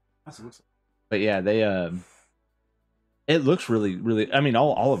that's what it looks like. But yeah, they it looks really, really. I mean,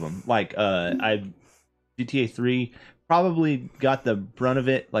 all of them. Like GTA 3 probably got the brunt of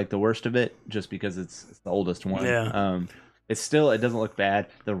it, like the worst of it, just because it's the oldest one. Yeah. It doesn't look bad.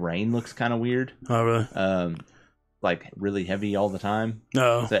 The rain looks kind of weird. Oh, really? Like really heavy all the time.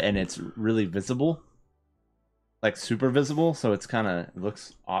 No. And it's really visible, like super visible. So it's it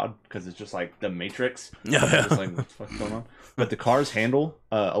looks odd because it's just like the Matrix. Yeah. Just like what the fuck's going on? But the cars handle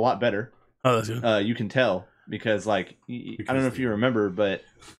a lot better. Oh, that's good. You can tell because like I don't know if you remember, but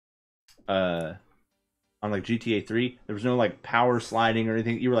on like GTA 3, there was no like power sliding or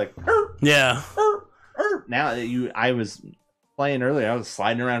anything. You were like, yeah. Now I was playing earlier. I was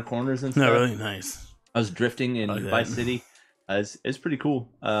sliding around corners and stuff. No, really nice. I was drifting in Vice City. It's pretty cool.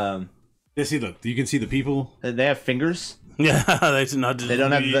 Yeah, see, look, you can see the people. They have fingers. Yeah, they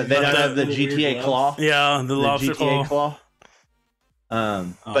don't have the GTA claw. Yeah, the lobster GTA claw.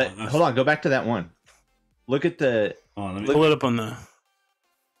 But hold on, go back to that one. Look at the. Pull it up on the.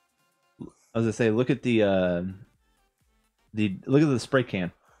 I was gonna say, look at the look at the spray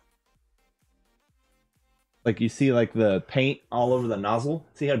can. Like you see, like the paint all over the nozzle.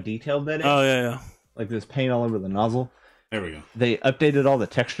 See how detailed that is? Oh yeah. Like there's paint all over the nozzle. There we go. They updated all the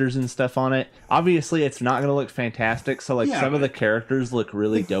textures and stuff on it. Obviously, it's not gonna look fantastic. So some of the characters look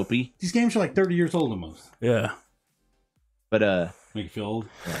really dopey. These games are like 30 years old almost. Yeah. But make you feel old.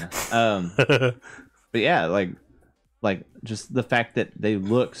 Yeah. But yeah, like just the fact that they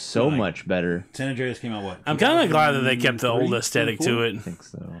look so much better. San Andreas came out what? I'm kind of glad that they kept the old aesthetic to it. I think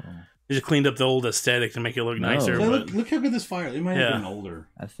so. They just cleaned up the old aesthetic to make it look nicer. So look how good this fire. It might have been older.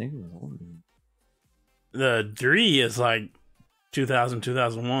 I think it was older. The 3 is like 2000,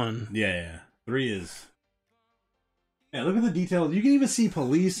 2001. Yeah. 3 is. Yeah, look at the details. You can even see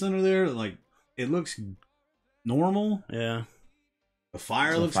police under there. Like it looks normal. Yeah. The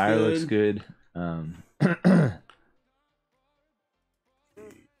fire looks good.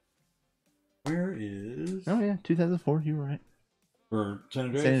 Where is? Oh yeah, 2004. You were right. For San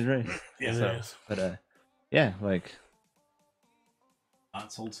Andreas? San Andreas. Yeah, so, but yeah, like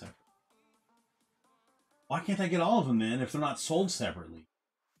not sold separately. Why can't I get all of them then if they're not sold separately?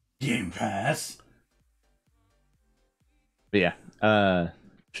 Game Pass. But yeah,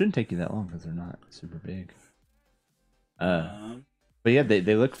 shouldn't take you that long because they're not super big. But yeah,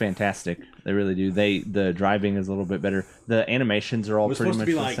 they look fantastic. They really do. The driving is a little bit better. The animations are all pretty much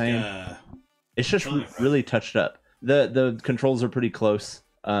the same. It's just really touched up. The controls are pretty close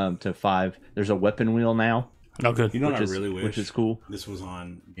to 5. There's a weapon wheel now. Oh, good. You know what I really wish? Which is cool. This was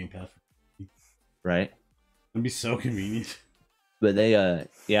on Game Pass. Right. It'd be so convenient. But they, Or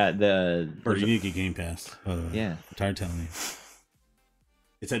you need to get Game Pass. Yeah. I'm tired of telling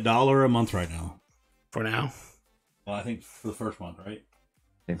you. It's $1 a month right now. For now. Well, I think for the first month, right?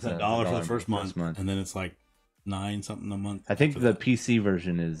 It's It's $1 for the first month, and then it's like $9 something a month. I think the PC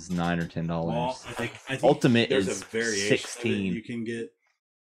version is $9 or $10. Well, I think Ultimate there's is a variation 16. you can get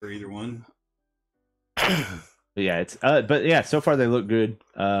for either one. But yeah, it's but yeah, so far they look good.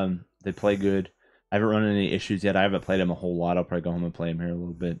 They play good. I haven't run into any issues yet. I haven't played them a whole lot. I'll probably go home and play them here a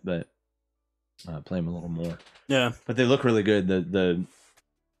little bit, but play them a little more. Yeah, but they look really good. The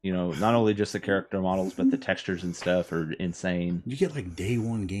you know, not only just the character models, but the textures and stuff are insane. You get like day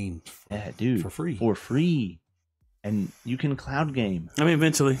one games. Yeah, dude, for free, and you can cloud game. I mean,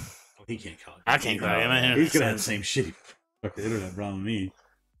 eventually. Oh, he can't cloud. I can't cloud game. He's gonna have the same shitty fucking internet problem with me.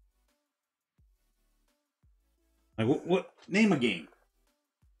 Like what? Name a game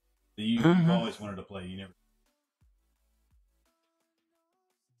that you've always wanted to play. You never.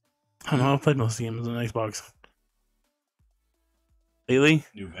 I don't know. I've played most of the games on Xbox. Lately?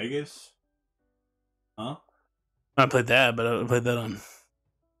 New Vegas? Huh? I played that, but I played that on...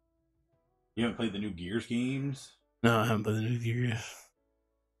 You haven't played the new Gears games? No, I haven't played the new Gears.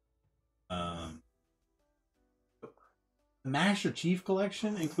 The Master Chief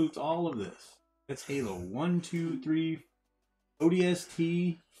Collection includes all of this. That's Halo 1, 2, 3,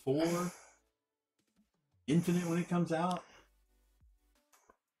 ODST, 4, Infinite when it comes out.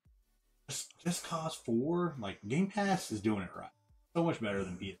 Just Cause 4. Like, Game Pass is doing it right. So much better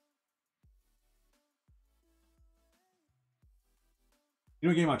than PS. You know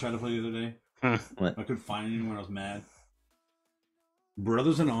what game I tried to play the other day? What? I couldn't find anyone when I was mad.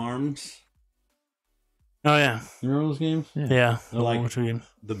 Brothers in Arms. Oh, yeah. You remember those games? Yeah. Like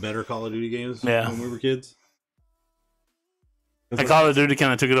the better Call of Duty games when we were kids? Like Call of Duty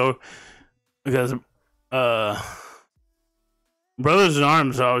kind of took it over because Brothers in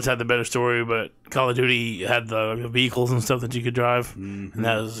Arms always had the better story, but Call of Duty had the vehicles and stuff that you could drive, and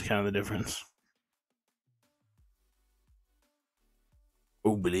that was kind of the difference.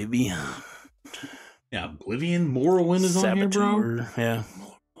 Oblivion. Yeah, Oblivion. Morrowind is on here, bro. Yeah.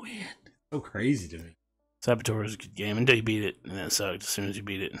 Morrowind. So crazy to me. Saboteur is a good game until you beat it, and then it sucked as soon as you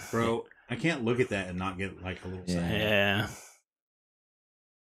beat it. Bro, I can't look at that and not get like a little sad. Yeah.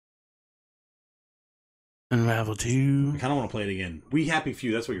 Unravel 2. I kind of want to play it again. We Happy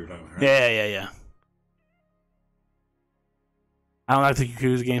Few, that's what you were talking about, right? Yeah. I don't like the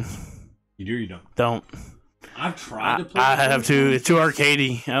Yakuza games. You do or you don't? Don't. I've tried to play I have to. It's too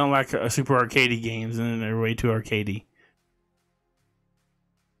arcadey. I don't like super arcadey games, and they're way too arcadey.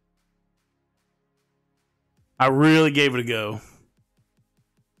 I really gave it a go.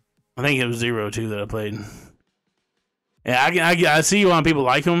 I think it was 0 too that I played. Yeah, I see why people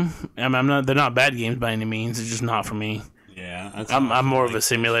like them. I mean, they're not bad games by any means. It's just not for me. Yeah, I'm more of a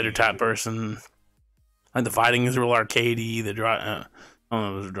simulator type person. Like the fighting is real arcadey. The I don't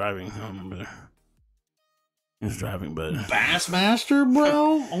know if it was driving. I don't remember. It was driving, but Bassmaster,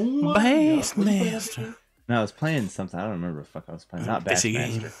 bro. Oh my Bassmaster. No, I was playing something. I don't remember what the fuck I was playing. Not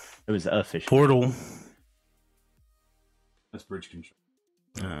Bassmaster. It was a fish. Portal. That's Bridge Control.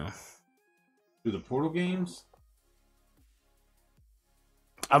 Do the Portal games?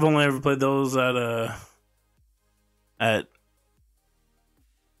 I've only ever played those at the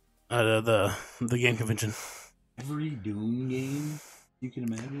game convention. Every Doom game you can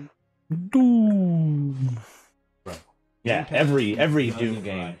imagine. Doom. Bro. Yeah, every Doom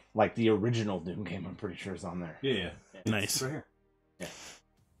game, right. Like the original Doom game, I'm pretty sure is on there. Yeah. Nice. It's right here. Yeah.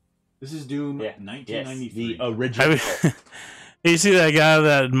 This is Doom 1993. Yes, the original. You see that guy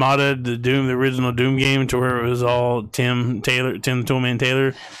that modded the original Doom game to where it was all Tim the Toolman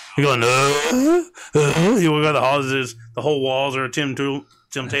Taylor? He going, he would go the houses, the whole walls are Tim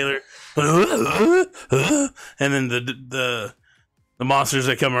Taylor, and then the monsters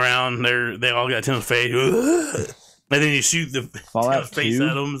that come around, they all got Tim's face, and then you shoot the Fallout face 2?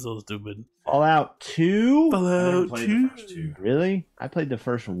 at them. So stupid. Fallout 2? Fallout 2. Really? I played the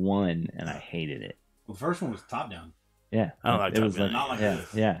first one and I hated it. Well, the first one was top down. Yeah, I don't like it was top down. Not like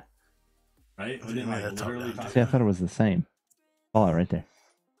this. Yeah. Right? It didn't like literally top See, I down. thought it was the same. Fallout right there.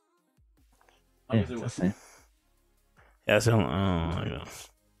 Yeah, Obviously it's it the was. same. Yeah, so, oh my god.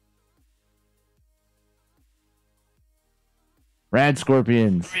 Rad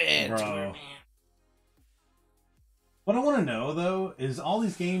Scorpions. Bro. What I want to know though is all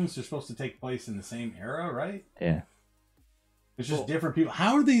these games are supposed to take place in the same era, right? Yeah. It's just different people.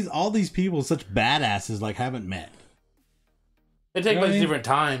 How are all these people such badasses like haven't met? They take You know place what I mean? different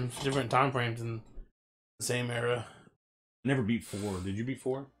times, different time frames in the same era. Never beat 4. Did you beat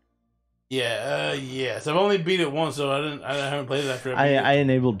 4? Yeah, yes. I've only beat it once, so I haven't played it after I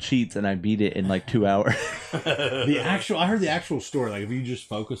enabled cheats and I beat it in like 2 hours. I heard the actual story. Like if you just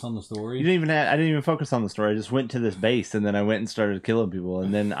focus on the story, I didn't even focus on the story. I just went to this base and then I went and started killing people,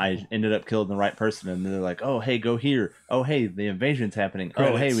 and then I ended up killing the right person. And they're like, "Oh, hey, go here. Oh, hey, the invasion's happening.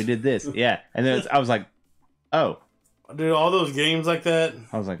 Credits. Oh, hey, we did this. Yeah." And then I was like, "Oh." Dude, all those games like that.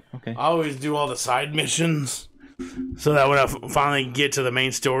 I was like, "Okay." I always do all the side missions, so that when I finally get to the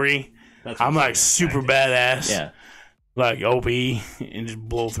main story, I'm like super badass. Yeah. Like OP and just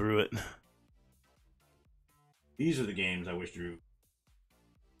blow through it. These are the games I wish Drew.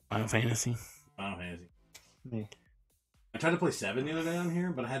 Final Fantasy. Me. I tried to play 7 the other day on here,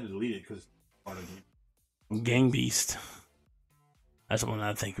 but I had to delete it because part of the game. Gang Beast. That's one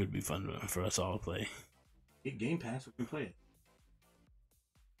I think would be fun for us all to play. Get Game Pass, we can play it.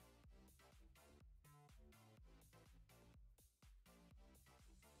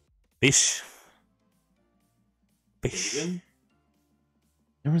 Fish. Even?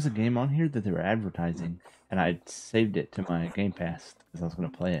 There was a game on here that they were advertising, and I saved it to my Game Pass because I was going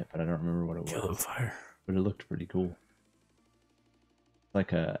to play it, but I don't remember what it was. Kill the Fire. But it looked pretty cool.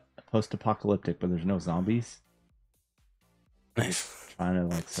 Like a post-apocalyptic, but there's no zombies. Nice. Trying to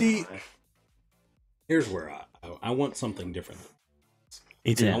like see. Here's where I want something different.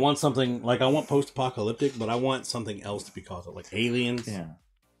 Me too. Yeah. I want something like I want post-apocalyptic, but I want something else to be called it, like aliens. Yeah.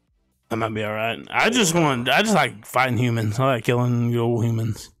 That might be alright. I just like fighting humans. I like killing old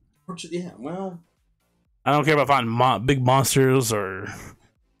humans. Yeah, well, I don't care about fighting big monsters or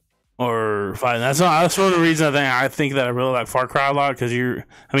fighting. That's one of the reasons I think that I really like Far Cry a lot, because you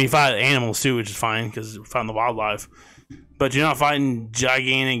fight animals too, which is fine because you're fighting the wildlife. But you're not fighting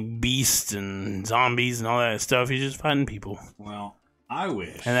gigantic beasts and zombies and all that stuff. You're just fighting people. Well, I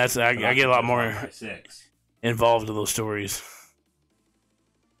wish. And that's I get a lot more Far Cry 6. involved in those stories.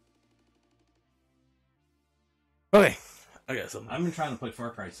 Okay, I got something. I've been trying to play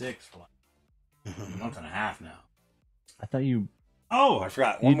Far Cry 6 for like a month and a half now. I thought you... Oh, I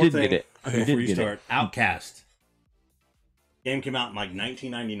forgot. You One more did thing get it. before You did you get start. it. Outcast. Game came out in like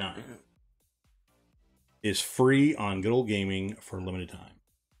 1999. Is free on Good Old Gaming for a limited time.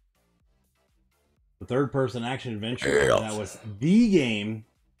 The third-person action adventure that was the game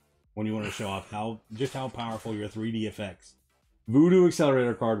when you want to show off how powerful your 3D effects Voodoo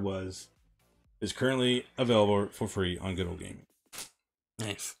Accelerator card is currently available for free on Good Old Gaming.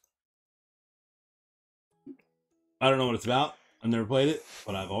 Nice. I don't know what it's about. I've never played it,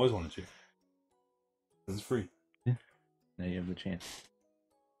 but I've always wanted to. It's free. Yeah. Now you have the chance.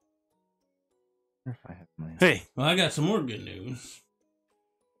 If I have money. Hey, well, I got some more good news.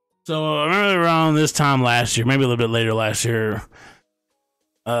 So I remember around this time last year, maybe a little bit later last year.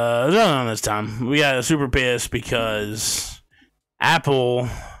 It was around this time we got super pissed because Apple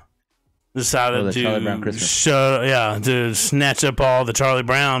decided to snatch up all the Charlie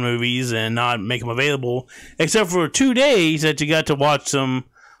Brown movies and not make them available, except for 2 days that you got to watch them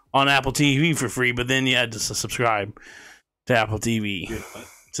on Apple TV for free. But then you had to subscribe to Apple TV.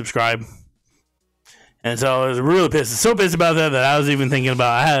 Subscribe. And so I was really pissed. So pissed about that I was even thinking about,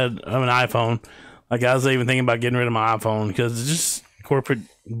 I have an iPhone. Like, I was even thinking about getting rid of my iPhone because it's just corporate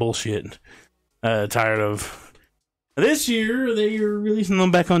bullshit. Tired of. This year, they're releasing them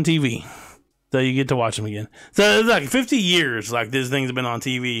back on TV. So you get to watch them again. So it's like 50 years, like, this thing's been on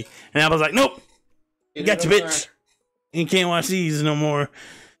TV. And Apple's like, nope. You got your bitch. You can't watch these no more.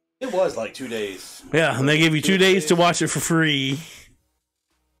 It was like 2 days. Yeah, and they gave you 2 days to watch it for free.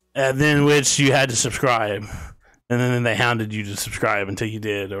 And then which you had to subscribe. And then they hounded you to subscribe until you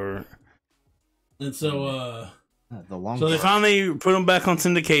did. And so, so they finally put them back on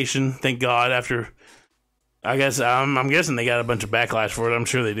syndication, thank God, after... I guess I'm guessing they got a bunch of backlash for it. I'm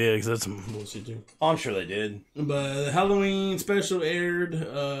sure they did, because that's some bullshit too. I'm sure they did. But the Halloween special aired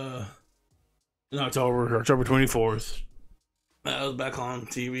in October 24th. That was back on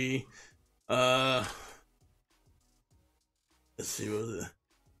TV. Let's see, what was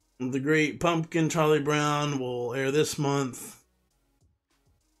it? The Great Pumpkin, Charlie Brown will air this month.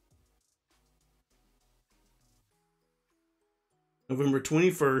 November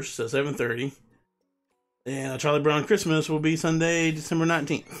 21st at 7:30. And Charlie Brown Christmas will be Sunday, December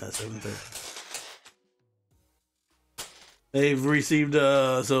 19th at 7:30. They've received,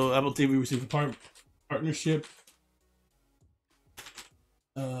 so Apple TV received a partnership.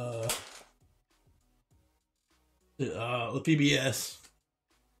 With PBS.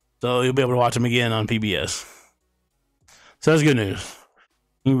 So you'll be able to watch them again on PBS. So that's good news.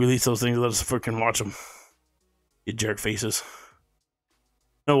 You can release those things, let us freaking watch them. You jerk faces.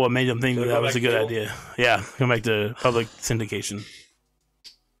 Know what made them think that was a good idea. Yeah, come back to public syndication.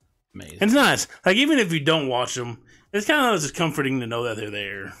 Amazing. It's nice. Like, even if you don't watch them, it's kind of just comforting to know that they're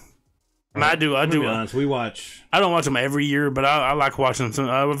there. And I do. To be honest, we watch. I don't watch them every year, but I like watching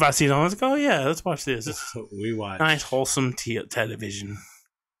them. If I see it on, I was like, oh yeah, let's watch this. It's We watch nice, wholesome television.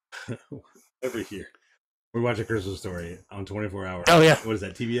 every year. We watch A Christmas Story on 24 hours. Oh yeah, What is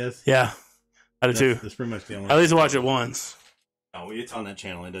that? TBS? yeah, I do too. That's pretty much the only. At least watch it once. Oh, it's on that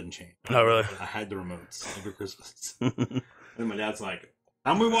channel. It doesn't change. Oh really? I hide the remotes every Christmas. And my dad's like,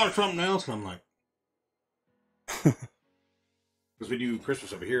 "How we watch something else?" And I'm like, because we do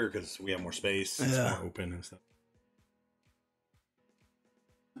Christmas over here because we have more space. It's more open and stuff.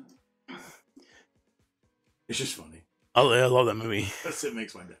 It's just funny. Oh, yeah, I love that movie. That's it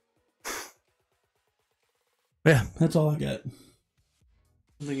makes my day. Yeah, That's all I got. I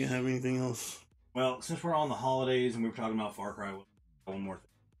don't think I have anything else. Well, since we're on the holidays and we were talking about Far Cry, one more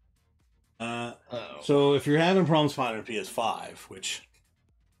thing. So if you're having problems finding a PS5, which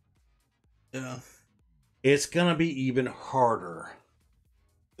it's gonna be even harder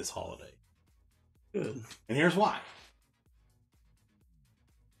this holiday. Good. And here's why.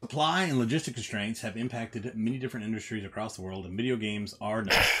 Supply and logistic constraints have impacted many different industries across the world, and video games are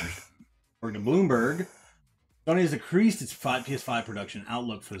not. According to Bloomberg, Sony has decreased its PS5 production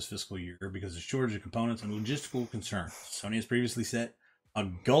outlook for this fiscal year because of shortage of components and logistical concerns. Sony has previously set a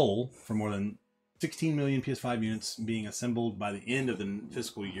goal for more than 16 million PS5 units being assembled by the end of the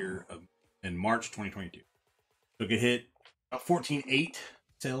fiscal year in March 2022. So it could hit about 14.8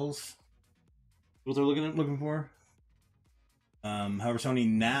 sales. What they're looking for. However, Sony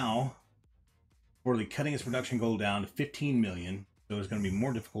now reportedly cutting its production goal down to 15 million. So it's going to be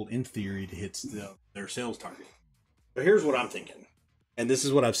more difficult in theory to hit their sales target. But here's what I'm thinking. And this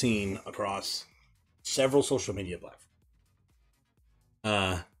is what I've seen across several social media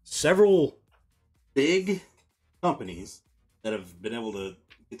platforms. Several big companies that have been able to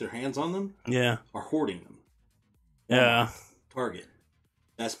get their hands on them are hoarding them. Yeah. Target.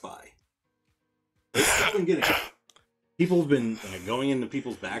 Best Buy. They've been getting people have been going into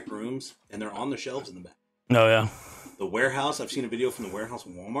people's back rooms and they're on the shelves in the back. Oh yeah. The warehouse, I've seen a video from the warehouse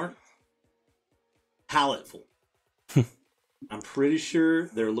in Walmart. Pallet full. I'm pretty sure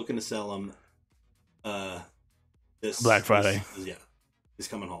they're looking to sell them this Black Friday. This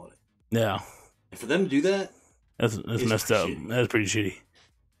coming holiday. Yeah. And for them to do that, that's messed up. Shitty. That's pretty shitty.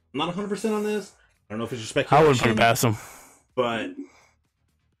 I'm not 100% on this. I don't know if it's just speculation. I wouldn't put it past them. But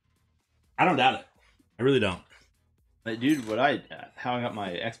I don't doubt it. I really don't. But dude, how I got my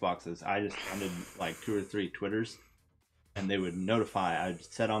Xboxes, I just founded like 2 or 3 Twitters, and they would notify. I'd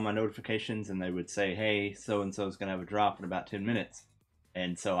set on my notifications, and they would say, "Hey, so and so is gonna have a drop in about 10 minutes."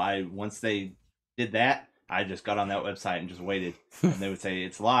 And so once they did that, I just got on that website and just waited, and they would say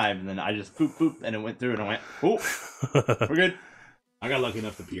it's live, and then I just boop boop, and it went through, and I went, "Oh, we're good." I got lucky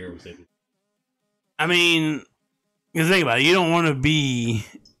enough to Pierre was able. I mean, because think about it, you don't want to be.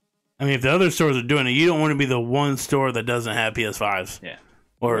 I mean, if the other stores are doing it, you don't want to be the one store that doesn't have PS5s. Yeah.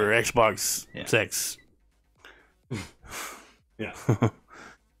 Or Xbox 6. Yeah.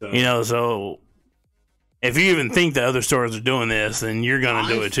 So, so if you even think the other stores are doing this, then you're going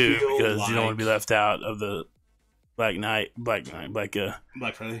to do it too, because you don't want to be left out of the Black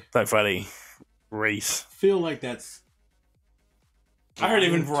Friday race. I feel like that's. I heard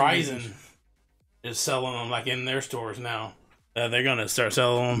even Verizon is selling them like in their stores now. They're going to start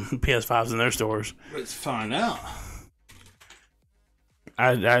selling PS5s in their stores. Let's find out.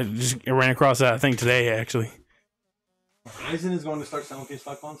 I just ran across that, I think, today, actually. Verizon is going to start selling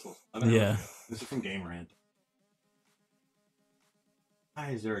PS5 consoles. Yeah. This is from Gamerant. Why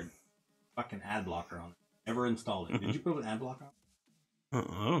is there a fucking ad blocker on it? Never installed it. Did you put an ad blocker on it?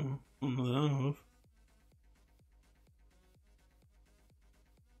 I don't know.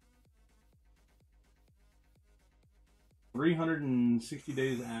 360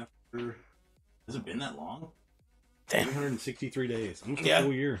 days after. Has it been that long? Damn. 363 days. Almost Yeah. a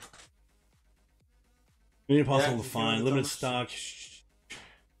full year. Impossible to find. Limited stock.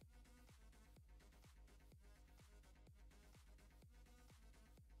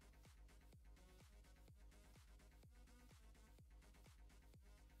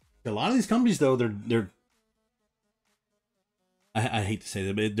 A lot of these companies, though, they're. I hate to say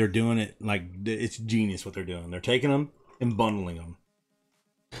that, but they're doing it like it's genius what they're doing. They're taking them and bundling them.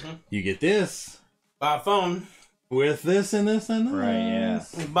 Mm-hmm. You get this. Buy a phone. With this and this and this. Right, yeah.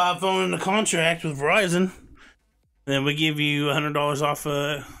 You buy a phone in the contract with Verizon. Then we give you $100 off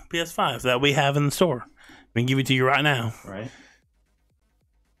a PS5 that we have in the store. We can give it to you right now. Right.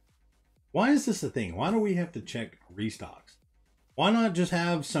 Why is this a thing? Why do we have to check restocks? Why not just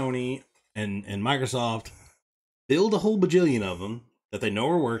have Sony and Microsoft build a whole bajillion of them that they know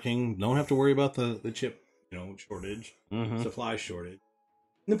are working. Don't have to worry about the chip, shortage, Mm-hmm. supply shortage.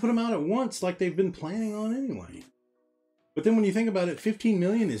 And then put them out at once like they've been planning on anyway. But then when you think about it, 15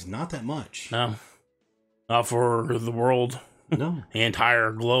 million is not that much. No. Not for the world. No. The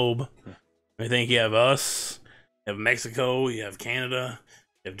entire globe. I think you have us, you have Mexico, you have Canada,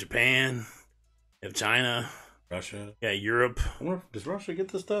 you have Japan, you have China. Russia. Yeah, Europe. I wonder, does Russia get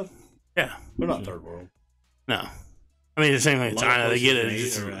this stuff? Yeah. They're not third world. No. I mean, the same thing with China. They get it. Asia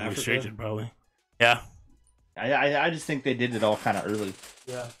It's just or Africa. restricted, probably. Yeah. I just think they did it all kind of early.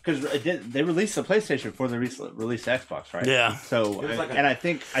 Yeah. Because they released the PlayStation before they released Xbox, right? Yeah. So, and I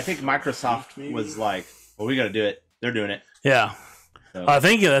think Microsoft was like, well, we got to do it. They're doing it. Yeah. So. I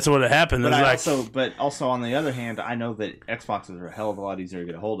think that's what happened. But also on the other hand, I know that Xboxes are a hell of a lot easier to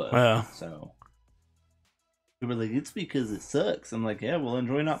get a hold of. Yeah. So they were like, it's because it sucks. I'm like, yeah, well,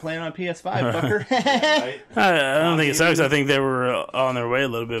 enjoy not playing on PS5, fucker. Right? I don't think it sucks. I think they were on their way a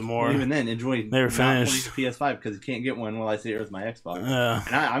little bit more. Well, even then, enjoy They were not finished. playing the PS5 because you can't get one while I sit here with my Xbox. Yeah.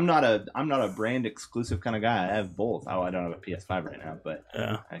 And I'm not a brand exclusive kind of guy. I have both. Oh, I don't have a PS5 right now, but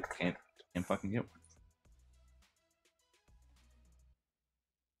Yeah. I can't fucking get one.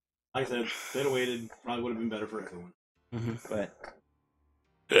 Like I said, if they'd have waited, probably would have been better for everyone. Mm-hmm. But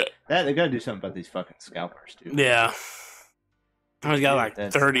they got to do something about these fucking scalpers, dude. Yeah. I got like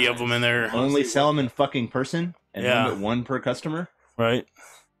That's 30 of them in there. Only sell them in fucking person and Yeah. limit one per customer, Right.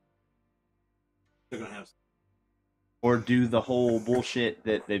 They're gonna have. or do the whole bullshit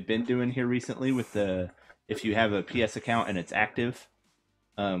that they've been doing here recently with the if you have a PS account and it's active,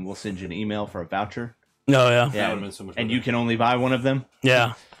 we'll send you an email for a voucher. Oh, yeah. That Yeah, would've been so much and better. you can only buy one of them.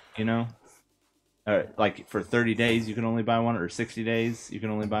 Yeah. You know, like for 30 days you can only buy one, or 60 days you can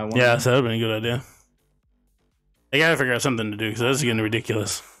only buy one. Yeah, so that would have been a good idea. They got to figure out something to do because this is getting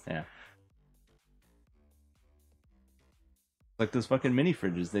ridiculous. Yeah. Like those fucking mini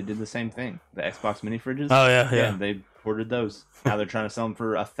fridges, they did the same thing. The Xbox mini fridges. Oh, yeah. They ordered those. Now they're trying to sell them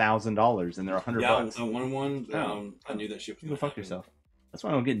for $1,000, and they're $100. Yeah, I wanted one. Oh. I knew that shit was You go fuck yourself. That's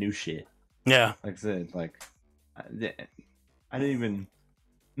why I don't get new shit. Yeah. Like I said, like I didn't even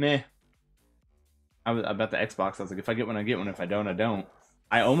meh. I was about the Xbox. I was like, if I get one, I get one. If I don't, I don't.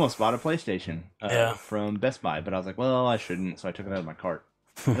 I almost bought a PlayStation from Best Buy, but I was like, well, I shouldn't, so I took it out of my cart.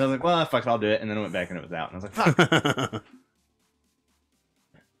 And I was like, well, fuck it, I'll do it. And then I went back and it was out, and I was like, fuck.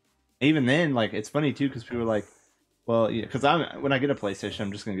 Even then, like, it's funny too because people were like, well, yeah, because when I get a PlayStation,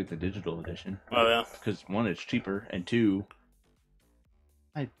 I'm just gonna get the digital edition. Oh, yeah. Because one, it's cheaper, and two,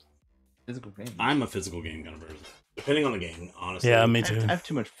 physical game. I'm a physical game kind of person. Depending on the game, honestly. Yeah, me I too. have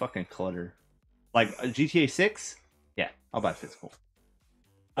too much fucking clutter. Like GTA 6, yeah, I'll buy physical.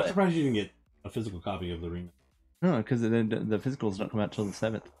 I'm surprised you didn't get a physical copy of the remake. No, because the physicals don't come out till the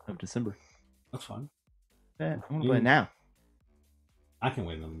 7th of December. That's fine. Yeah, I want to play it now. I can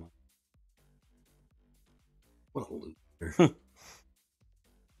wait another month. What a loser.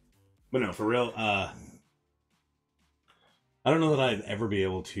 But no, for real, I don't know that I'd ever be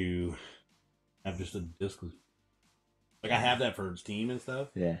able to have just a disc. Like, I have that for Steam and stuff.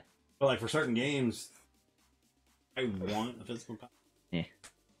 Yeah. But, like, for certain games, I want a physical copy. Yeah.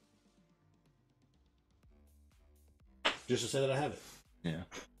 Just to say that I have it. Yeah.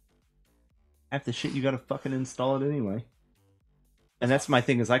 Half the shit you gotta fucking install it anyway. And that's my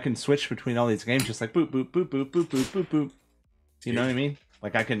thing, is I can switch between all these games just like boop, boop, boop, boop, boop, boop, boop, boop. You know what I mean?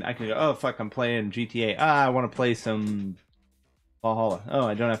 Like I can go, oh fuck, I'm playing GTA. I want to play some Valhalla. Oh,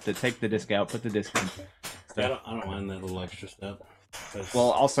 I don't have to take the disc out, put the disc in. Yeah, I don't mind that little extra step.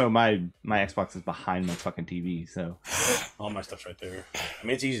 Well, also my Xbox is behind my fucking TV, so all my stuff's right there. I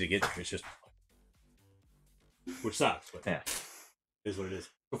mean, it's easy to get to. It's just, which sucks, but yeah, it is what it is.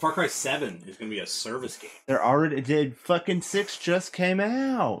 But Far Cry 7 is going to be a service game. they're already did. Fucking 6 just came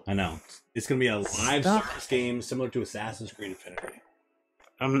out. I know. It's going to be a live service game similar to Assassin's Creed Infinity.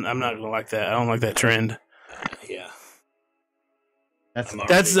 I'm not gonna like that. I don't like that trend. Yeah.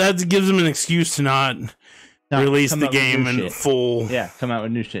 That gives them an excuse to not release the game in full. Yeah, come out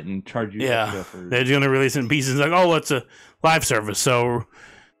with new shit and charge you. Yeah, they're gonna release it in pieces. Like, oh, it's a live service, so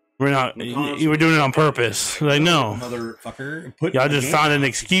we're not. You were doing it on purpose. Like, no, motherfucker. Y'all just found an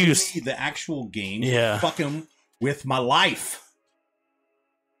excuse. The actual game. Yeah. Fucking with my life.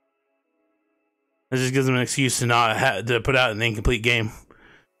 It just gives them an excuse to not to put out an incomplete game.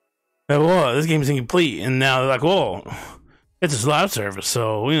 Like, well, this game is incomplete, and now they're like, well, it's a live service,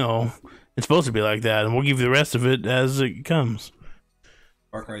 so it's supposed to be like that, and we'll give you the rest of it as it comes.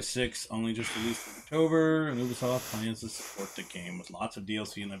 Far Cry 6 only just released in October, and Ubisoft plans to support the game with lots of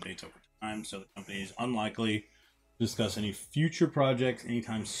DLC and updates over time, so the company is unlikely to discuss any future projects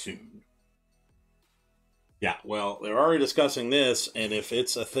anytime soon. Yeah, well, they're already discussing this, and if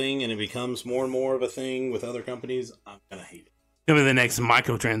it's a thing and it becomes more and more of a thing with other companies, I'm gonna hate it. Gonna be the next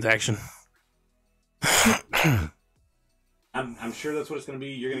microtransaction. I'm sure that's what it's gonna be.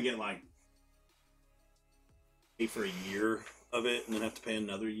 You're gonna get like pay for a year of it, and then have to pay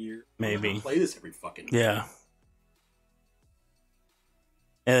another year. Maybe I'm gonna play this every fucking day. Yeah.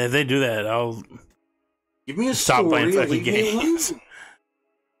 And if they do that, I'll Give me a stop playing story, fucking leave me alone. games.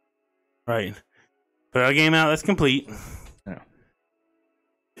 Right. Put a game out that's complete.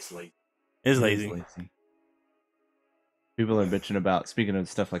 It's late. It's lazy. People are bitching about, speaking of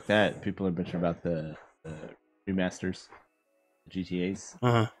stuff like that, people are bitching about the remasters, the GTAs.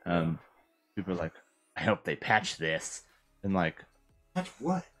 Uh-huh. People are like, I hope they patch this. And like, That's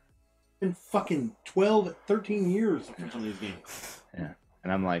what? It's been fucking 12, 13 years for some of these games. yeah.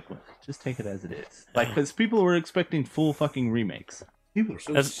 And I'm like, well, just take it as it is. Like, because people were expecting full fucking remakes. People are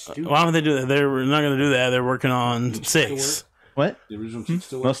so stupid. Why would they do that? They're not going to do that. They're working on 6. What? The original cheats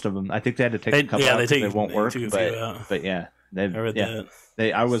still work? Most of them. I think they had to take a couple out 'cause they won't work. But yeah, I read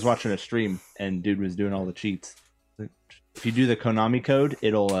that. I was watching a stream and dude was doing all the cheats. If you do the Konami code,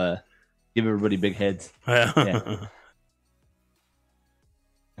 it'll give everybody big heads. Yeah.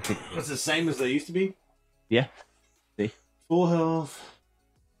 It's the same as they used to be? Yeah. See? Full health.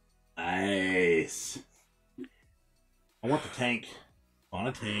 Nice. I want the tank. I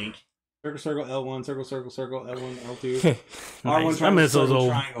want a tank. Circle, circle, L1, circle, circle, circle, L1, L2. Nice. R1, I triangle, miss those circle,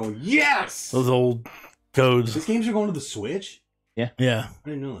 old triangle. Yes! those old codes. These games are going to the Switch? Yeah. I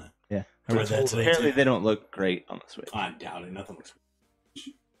didn't know that. Yeah. I read that today. Apparently Too. they don't look great on the Switch. I doubt it. Nothing looks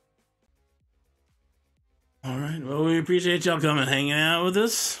All right. Well, we appreciate y'all coming and hanging out with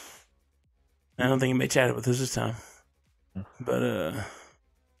us. I don't think you may chat with us this time. But if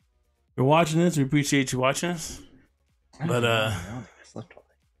you're watching this, we appreciate you watching us. But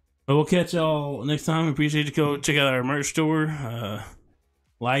we'll catch y'all next time. We appreciate you. Go check out our merch store.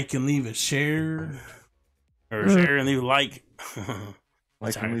 Like and leave a share. Or share and leave a like.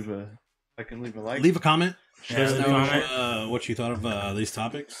 I can leave a like. Leave a comment. Yeah, Let us leave a know comment. what you thought of these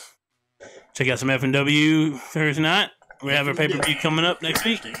topics. Check out some FNW Thursday Night. We have our pay-per-view coming up next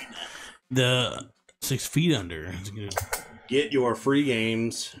week. The 6 Feet Under. It's good. Get your free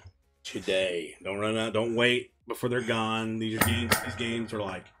games today. Don't run out. Don't wait before they're gone. These games are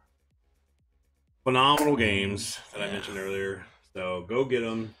like phenomenal games that I mentioned earlier. So go get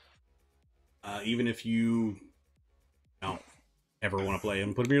them. Even if you don't ever want to play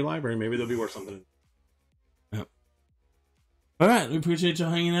them, put them in your library. Maybe they'll be worth something. Yep. All right. We appreciate y'all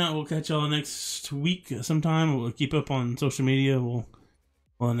hanging out. We'll catch y'all next week sometime. We'll keep up on social media. We'll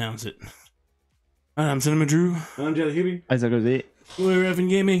announce it. All right. I'm Cinemadrue. I'm Jellyhewby. PsychoSid. We're eFFn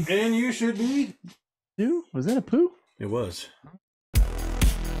Gaming. And you should be. Poo? Was that a poo? It was.